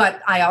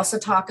 But I also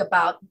talk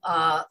about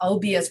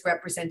Obeah's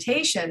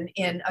representation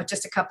in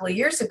just a couple of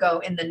years ago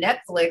in the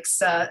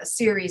Netflix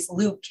series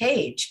Luke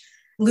Cage.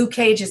 Luke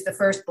Cage is the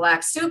first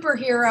Black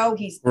superhero.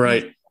 He's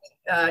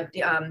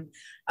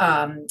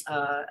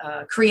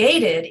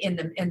created in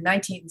the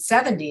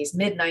 1970s,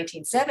 mid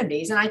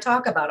 1970s, and I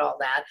talk about all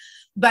that.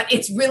 But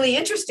it's really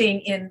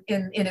interesting. In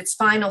its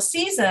final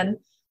season,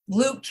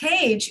 Luke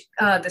Cage,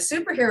 the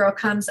superhero,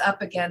 comes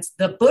up against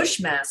the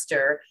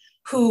Bushmaster,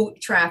 who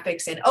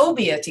traffics in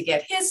Obeah to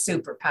get his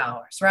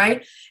superpowers,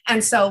 right?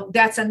 And so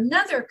that's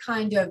another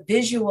kind of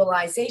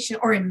visualization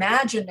or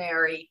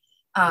imaginary,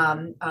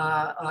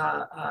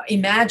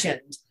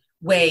 imagined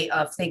way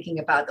of thinking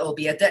about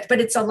Obeah,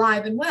 but it's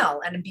alive and well.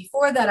 And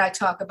before that, I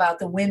talk about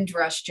the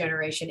Windrush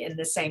generation in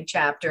the same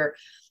chapter.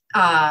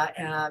 In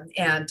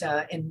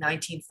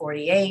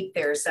 1948,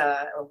 there's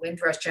a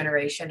Windrush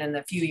generation, and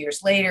a few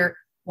years later,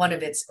 one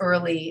of its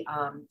early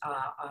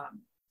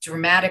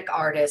dramatic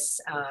artists,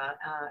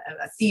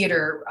 a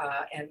theater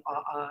and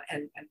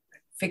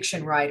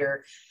fiction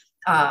writer,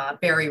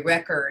 Barry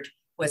Record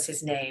was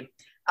his name,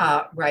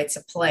 writes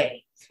a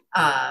play.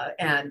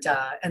 And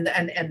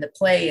the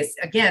play is,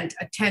 again,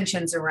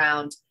 tensions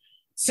around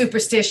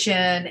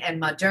superstition and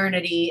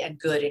modernity and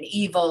good and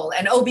evil.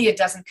 And Obeah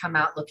doesn't come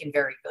out looking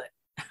very good.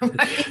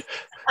 Right?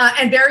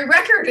 And Barry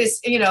Record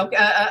is,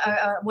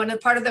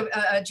 part of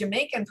the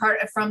Jamaican part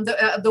from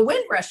the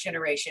Windrush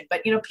generation.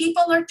 But,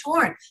 people are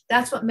torn.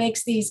 That's what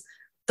makes the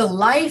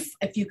life,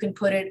 if you can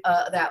put it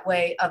that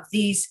way, of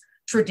these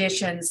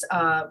traditions,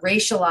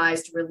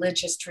 racialized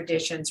religious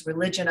traditions,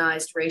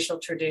 religionized racial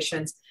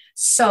traditions,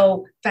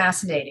 so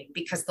fascinating,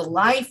 because the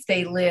life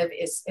they live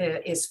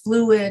is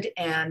fluid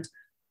and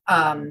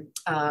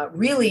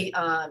really,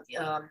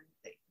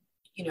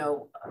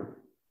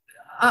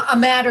 a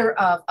matter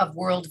of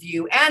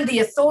worldview and the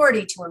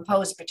authority to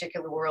impose a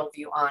particular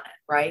worldview on it,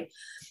 right?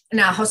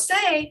 Now,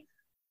 Hosay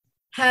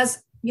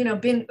has,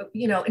 been,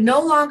 no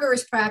longer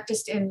is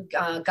practiced in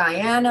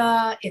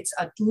Guyana. It's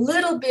a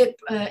little bit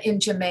in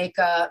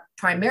Jamaica.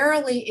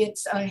 Primarily,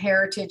 it's a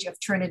heritage of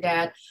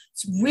Trinidad.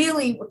 It's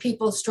really,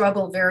 people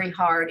struggle very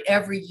hard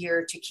every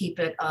year to keep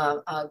it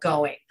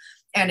going.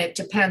 And it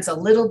depends a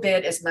little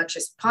bit, as much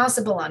as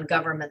possible, on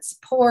government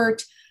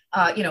support,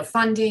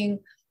 funding,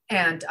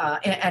 and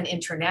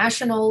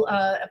international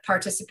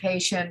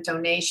participation,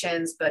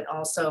 donations, but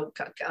also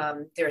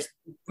there's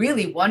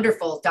really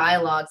wonderful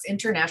dialogues,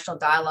 international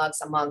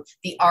dialogues among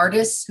the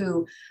artists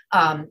who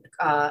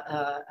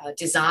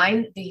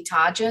design the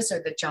tajas,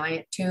 or the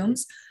giant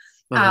tombs.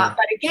 But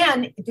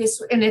again,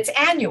 it's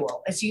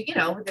annual, as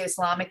the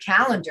Islamic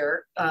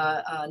calendar,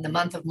 in the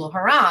month of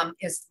Muharram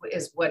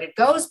is what it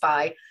goes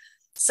by.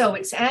 So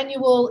it's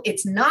annual.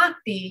 It's not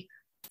the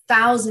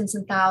thousands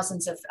and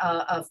thousands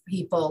of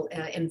people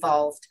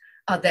involved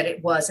that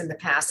it was in the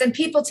past. And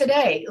people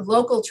today,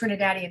 local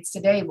Trinidadians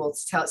today will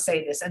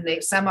say this,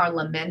 and some are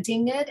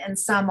lamenting it and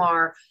some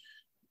are,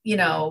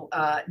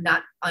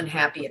 not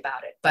unhappy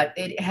about it, but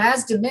it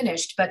has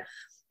diminished. But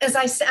as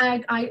I say,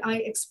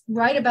 I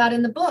write about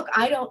in the book,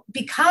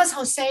 because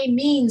Hosay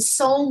means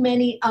so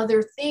many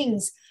other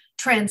things,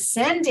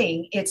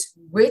 transcending its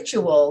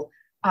ritual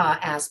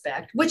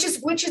aspect, which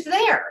is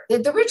there.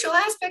 The ritual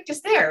aspect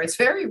is there. It's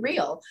very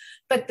real,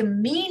 but the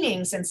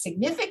meanings and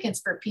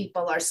significance for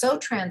people are so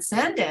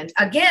transcendent,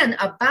 again,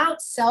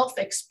 about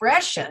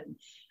self-expression,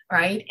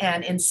 right?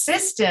 And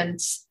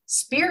insistent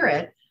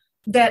spirit,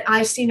 that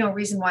I see no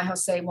reason why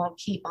Hosay won't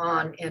keep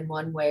on in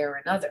one way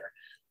or another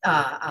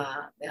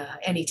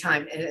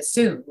anytime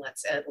soon,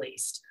 at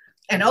least.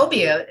 And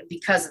Obeah,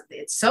 because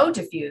it's so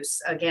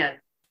diffuse, again,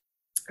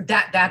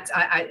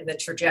 the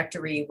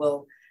trajectory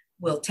will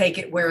take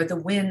it where the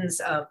winds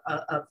of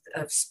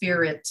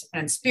spirit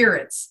and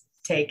spirits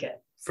take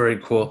it. Very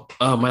cool.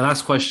 My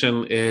last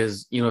question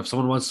is, if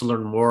someone wants to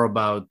learn more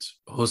about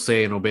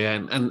Hosay and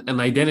Obeah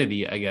and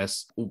identity, I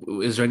guess,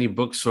 is there any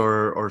books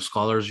or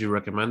scholars you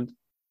recommend?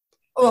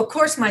 Oh, of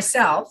course,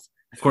 myself.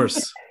 Of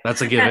course,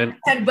 that's a given.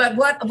 But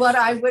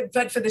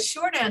for the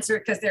short answer,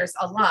 because there's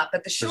a lot,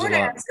 but the short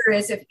answer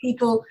is, if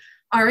people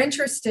are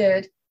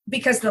interested,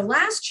 because the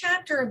last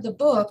chapter of the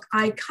book,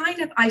 I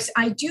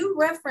do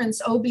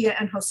reference Obeah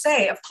and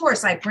Hosay. Of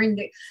course, I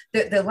bring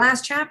the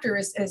last chapter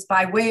is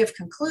by way of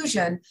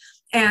conclusion.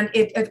 And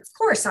of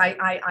course,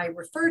 I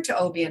refer to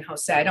Obeah and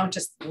Hosay. I don't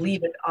just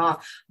leave it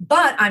off,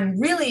 but I'm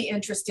really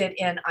interested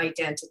in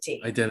identity.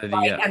 Identity,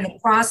 right? yeah. And the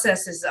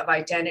processes of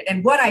identity,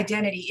 and what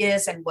identity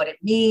is and what it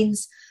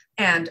means,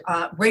 and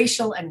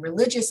racial and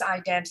religious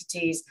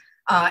identities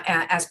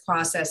as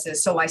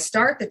processes. So I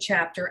start the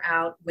chapter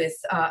out with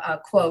a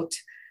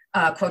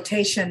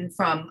quotation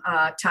from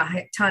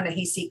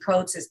Ta-Nehisi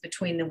Coates'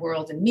 Between the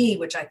World and Me,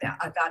 which I thought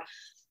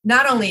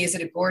not only is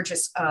it a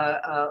gorgeous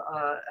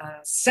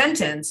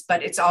sentence,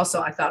 but it's also,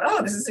 I thought,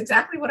 oh, this is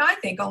exactly what I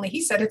think, only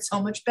he said it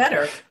so much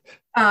better.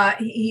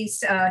 He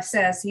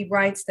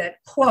writes that,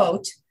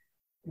 quote,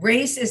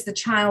 "Race is the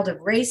child of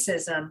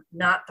racism,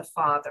 not the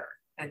father,"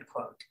 end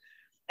quote.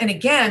 And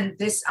again,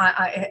 this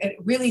it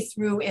really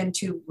threw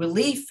into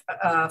relief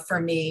for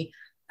me,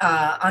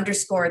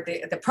 underscored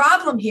the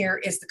problem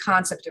here is the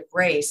concept of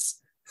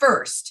race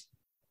first,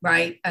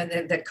 right?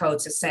 And that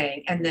Coates is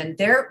saying. And then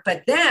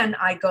but then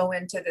I go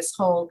into this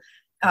whole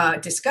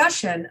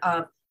discussion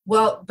of,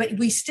 well, but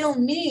we still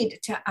need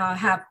to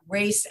have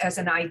race as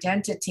an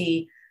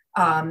identity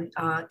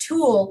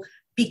tool,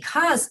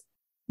 because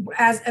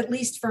at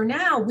least for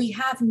now, we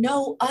have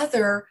no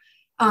other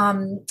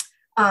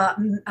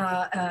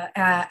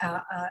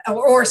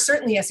or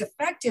certainly as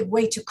effective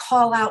way to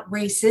call out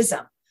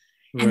racism.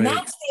 Right. And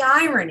that's the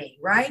irony,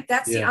 right?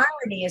 That's the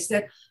irony, is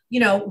that,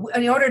 in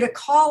order to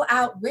call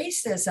out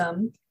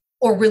racism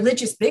or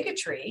religious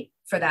bigotry,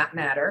 for that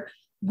matter,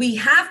 we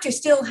have to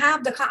still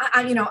have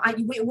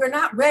we're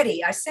not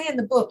ready. I say in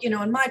the book,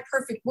 in my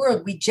perfect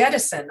world, we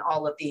jettison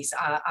all of these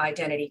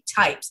identity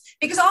types,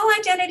 because all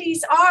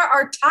identities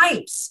are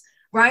types,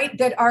 right,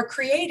 that are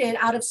created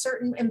out of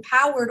certain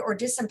empowered or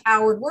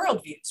disempowered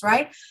worldviews,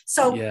 right?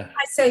 So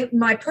I say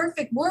my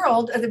perfect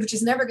world, which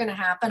is never going to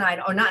happen,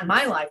 or not in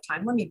my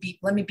lifetime. Let me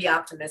be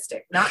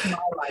optimistic. Not in my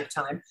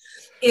lifetime,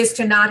 is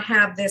to not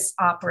have this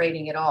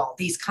operating at all.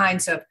 These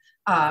kinds of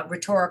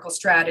rhetorical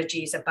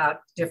strategies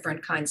about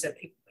different kinds of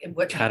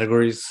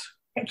categories.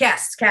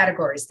 Yes,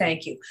 categories.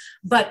 Thank you.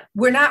 But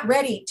we're not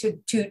ready to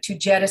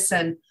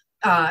jettison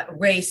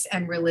race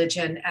and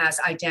religion as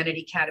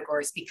identity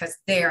categories, because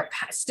they are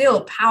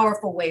still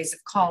powerful ways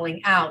of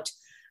calling out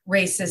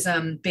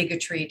racism,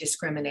 bigotry,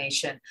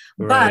 discrimination.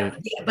 Right.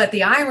 But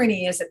the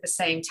irony is, at the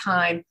same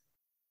time,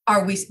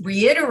 are we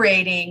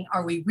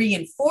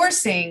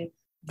reinforcing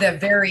the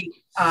very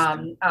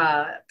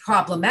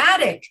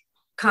problematic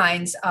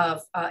kinds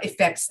of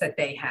effects that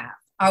they have?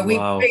 Are we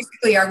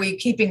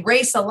keeping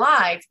racism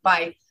alive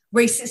by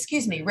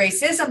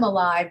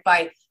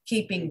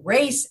keeping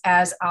race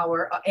as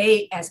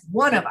as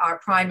one of our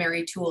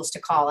primary tools to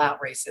call out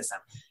racism?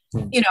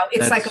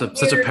 It's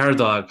such a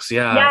paradox.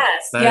 Yeah.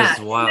 Yes. That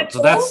is wild.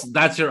 So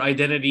that's your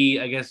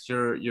identity, I guess,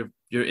 your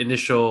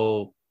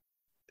initial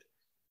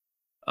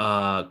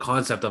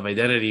concept of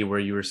identity, where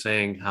you were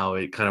saying how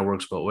it kind of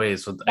works both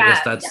ways. So I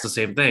guess that's the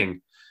same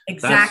thing.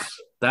 Exactly.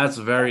 That's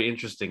very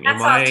interesting.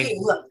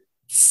 Look,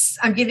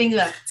 I'm giving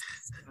a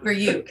for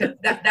you, because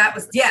that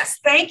was, yes,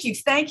 thank you,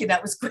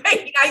 that was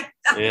great.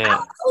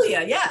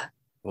 Hallelujah, yeah.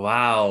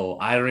 Wow,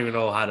 I don't even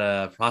know how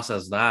to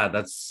process that.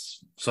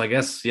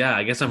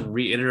 I guess I'm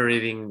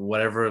reiterating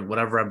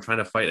whatever I'm trying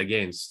to fight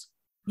against.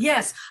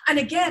 Yes, and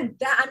again,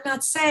 I'm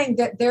not saying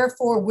that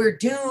therefore we're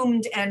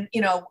doomed, and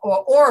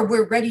or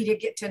we're ready to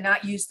get to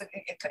not use the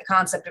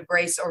concept of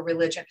race or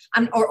religion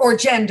or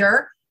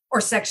gender. or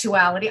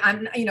sexuality.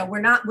 We're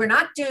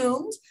not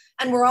doomed,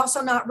 and we're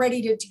also not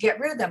ready to get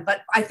rid of them.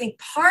 But I think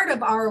part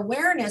of our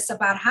awareness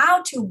about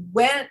how to,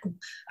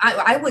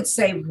 I would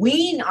say,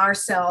 wean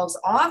ourselves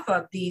off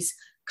of these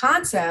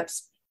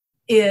concepts,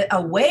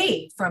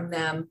 away from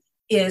them,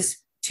 is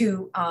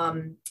to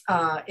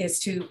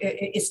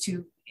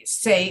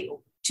say,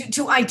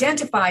 to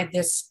identify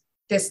this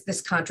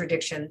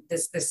contradiction,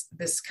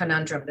 this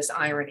conundrum, this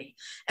irony.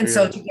 And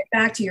so, to get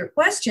back to your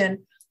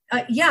question,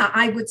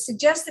 I would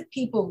suggest that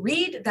people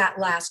read that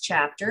last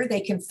chapter.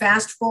 They can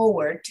fast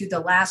forward to the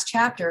last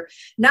chapter,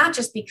 not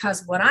just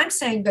because what I'm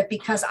saying, but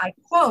because I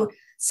quote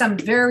some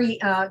very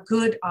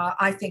good,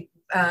 I think,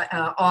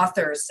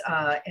 authors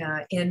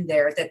in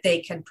there that they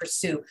can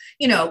pursue.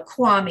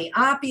 Kwame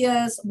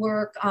Obeah's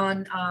work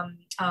on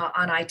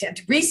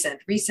identity,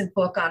 recent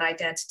book on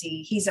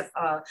identity. He's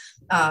a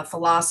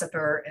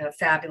philosopher, a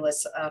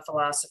fabulous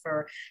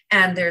philosopher.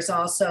 And there's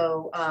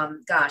also,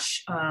 and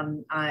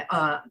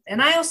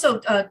I also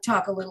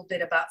talk a little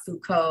bit about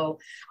Foucault.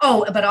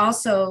 But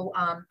also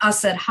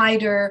Asad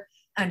Haider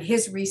and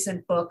his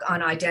recent book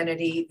on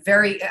identity,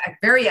 very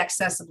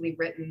accessibly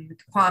written.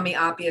 Kwame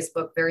Obeah's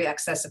book, very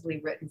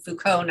accessibly written.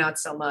 Foucault, not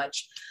so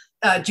much.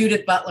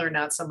 Judith Butler,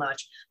 not so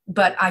much.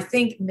 But I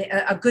think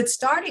a good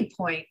starting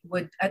point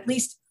would, at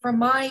least for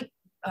my,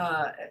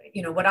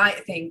 what I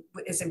think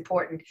is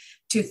important,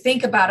 to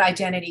think about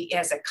identity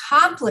as a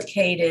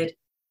complicated,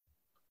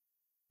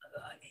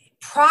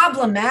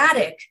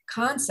 problematic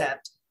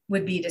concept,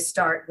 would be to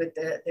start with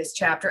this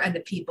chapter and the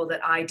people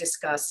that I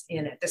discuss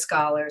in it, the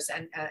scholars,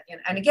 and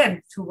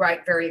again, who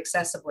write very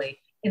accessibly,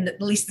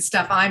 at least the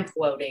stuff I'm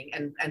quoting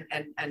and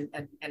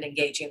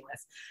engaging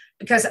with.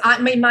 Because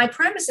my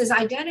premise is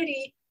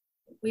identity,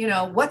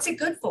 what's it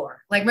good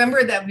for? Like,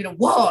 remember that,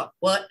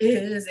 what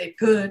is it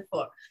good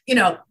for?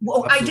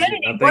 Identity,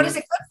 nothing. What is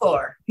it good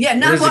for? Yeah,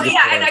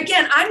 and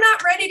again, I'm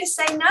not ready to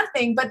say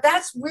nothing, but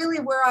that's really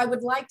where I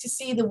would like to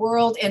see the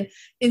world in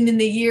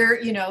the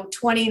year,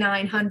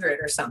 2900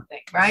 or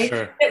something, right?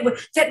 Sure.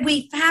 That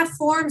we have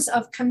forms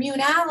of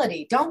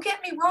communality. Don't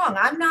get me wrong.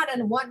 I'm not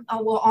in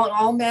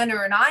all men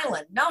are an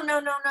island. No.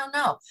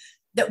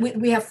 That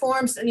we have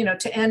forms,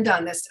 to end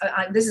on this.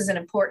 This is an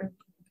important,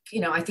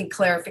 I think,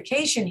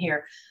 clarification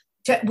here.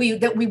 That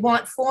we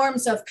want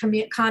forms of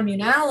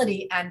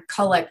communality and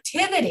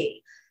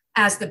collectivity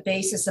as the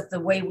basis of the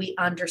way we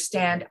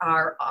understand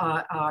our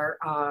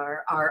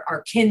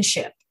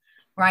kinship,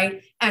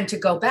 right? And to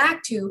go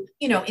back to,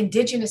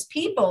 indigenous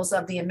peoples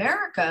of the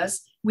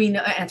Americas, we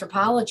know,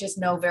 anthropologists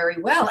know very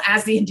well,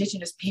 as the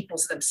indigenous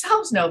peoples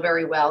themselves know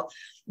very well,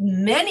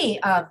 many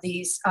of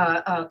these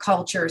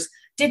cultures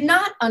did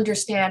not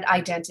understand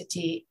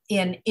identity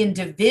in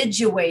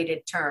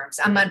individuated terms.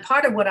 And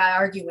part of what I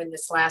argue in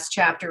this last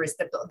chapter is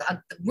that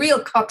the real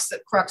crux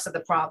of the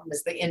problem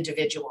is the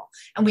individual.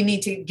 And we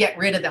need to get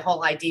rid of the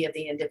whole idea of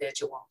the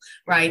individual,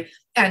 right?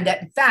 And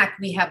that, in fact,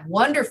 we have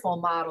wonderful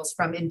models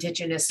from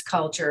indigenous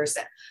cultures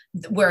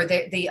where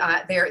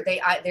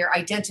their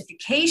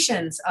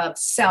identifications of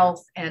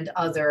self and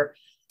other.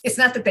 It's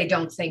not that they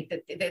don't think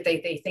that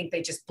they think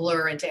they just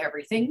blur into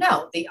everything.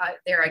 No,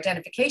 their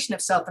identification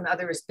of self and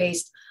other is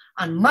based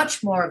on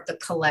much more of the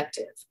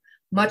collective,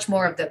 much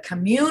more of the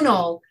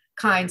communal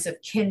kinds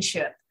of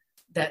kinship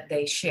that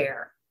they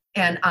share.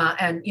 And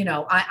I'm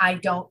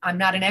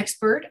not an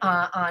expert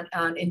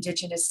on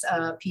indigenous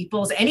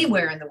peoples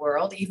anywhere in the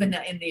world, even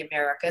in the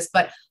Americas,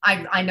 but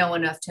I know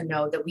enough to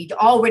know that we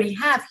already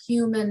have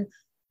human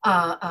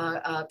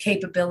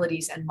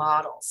capabilities and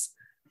models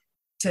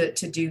to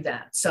do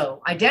that.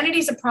 So identity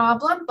is a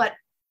problem, but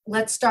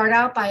let's start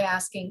out by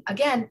asking,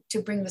 again,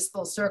 to bring this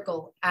full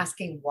circle,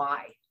 asking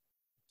why.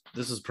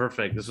 This is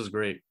perfect. This is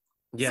great.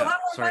 Yeah. It's a lot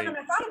more fun than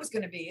I thought it was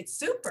going to be. It's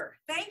super.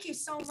 Thank you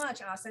so much,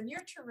 Asen.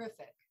 You're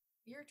terrific.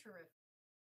 You're terrific.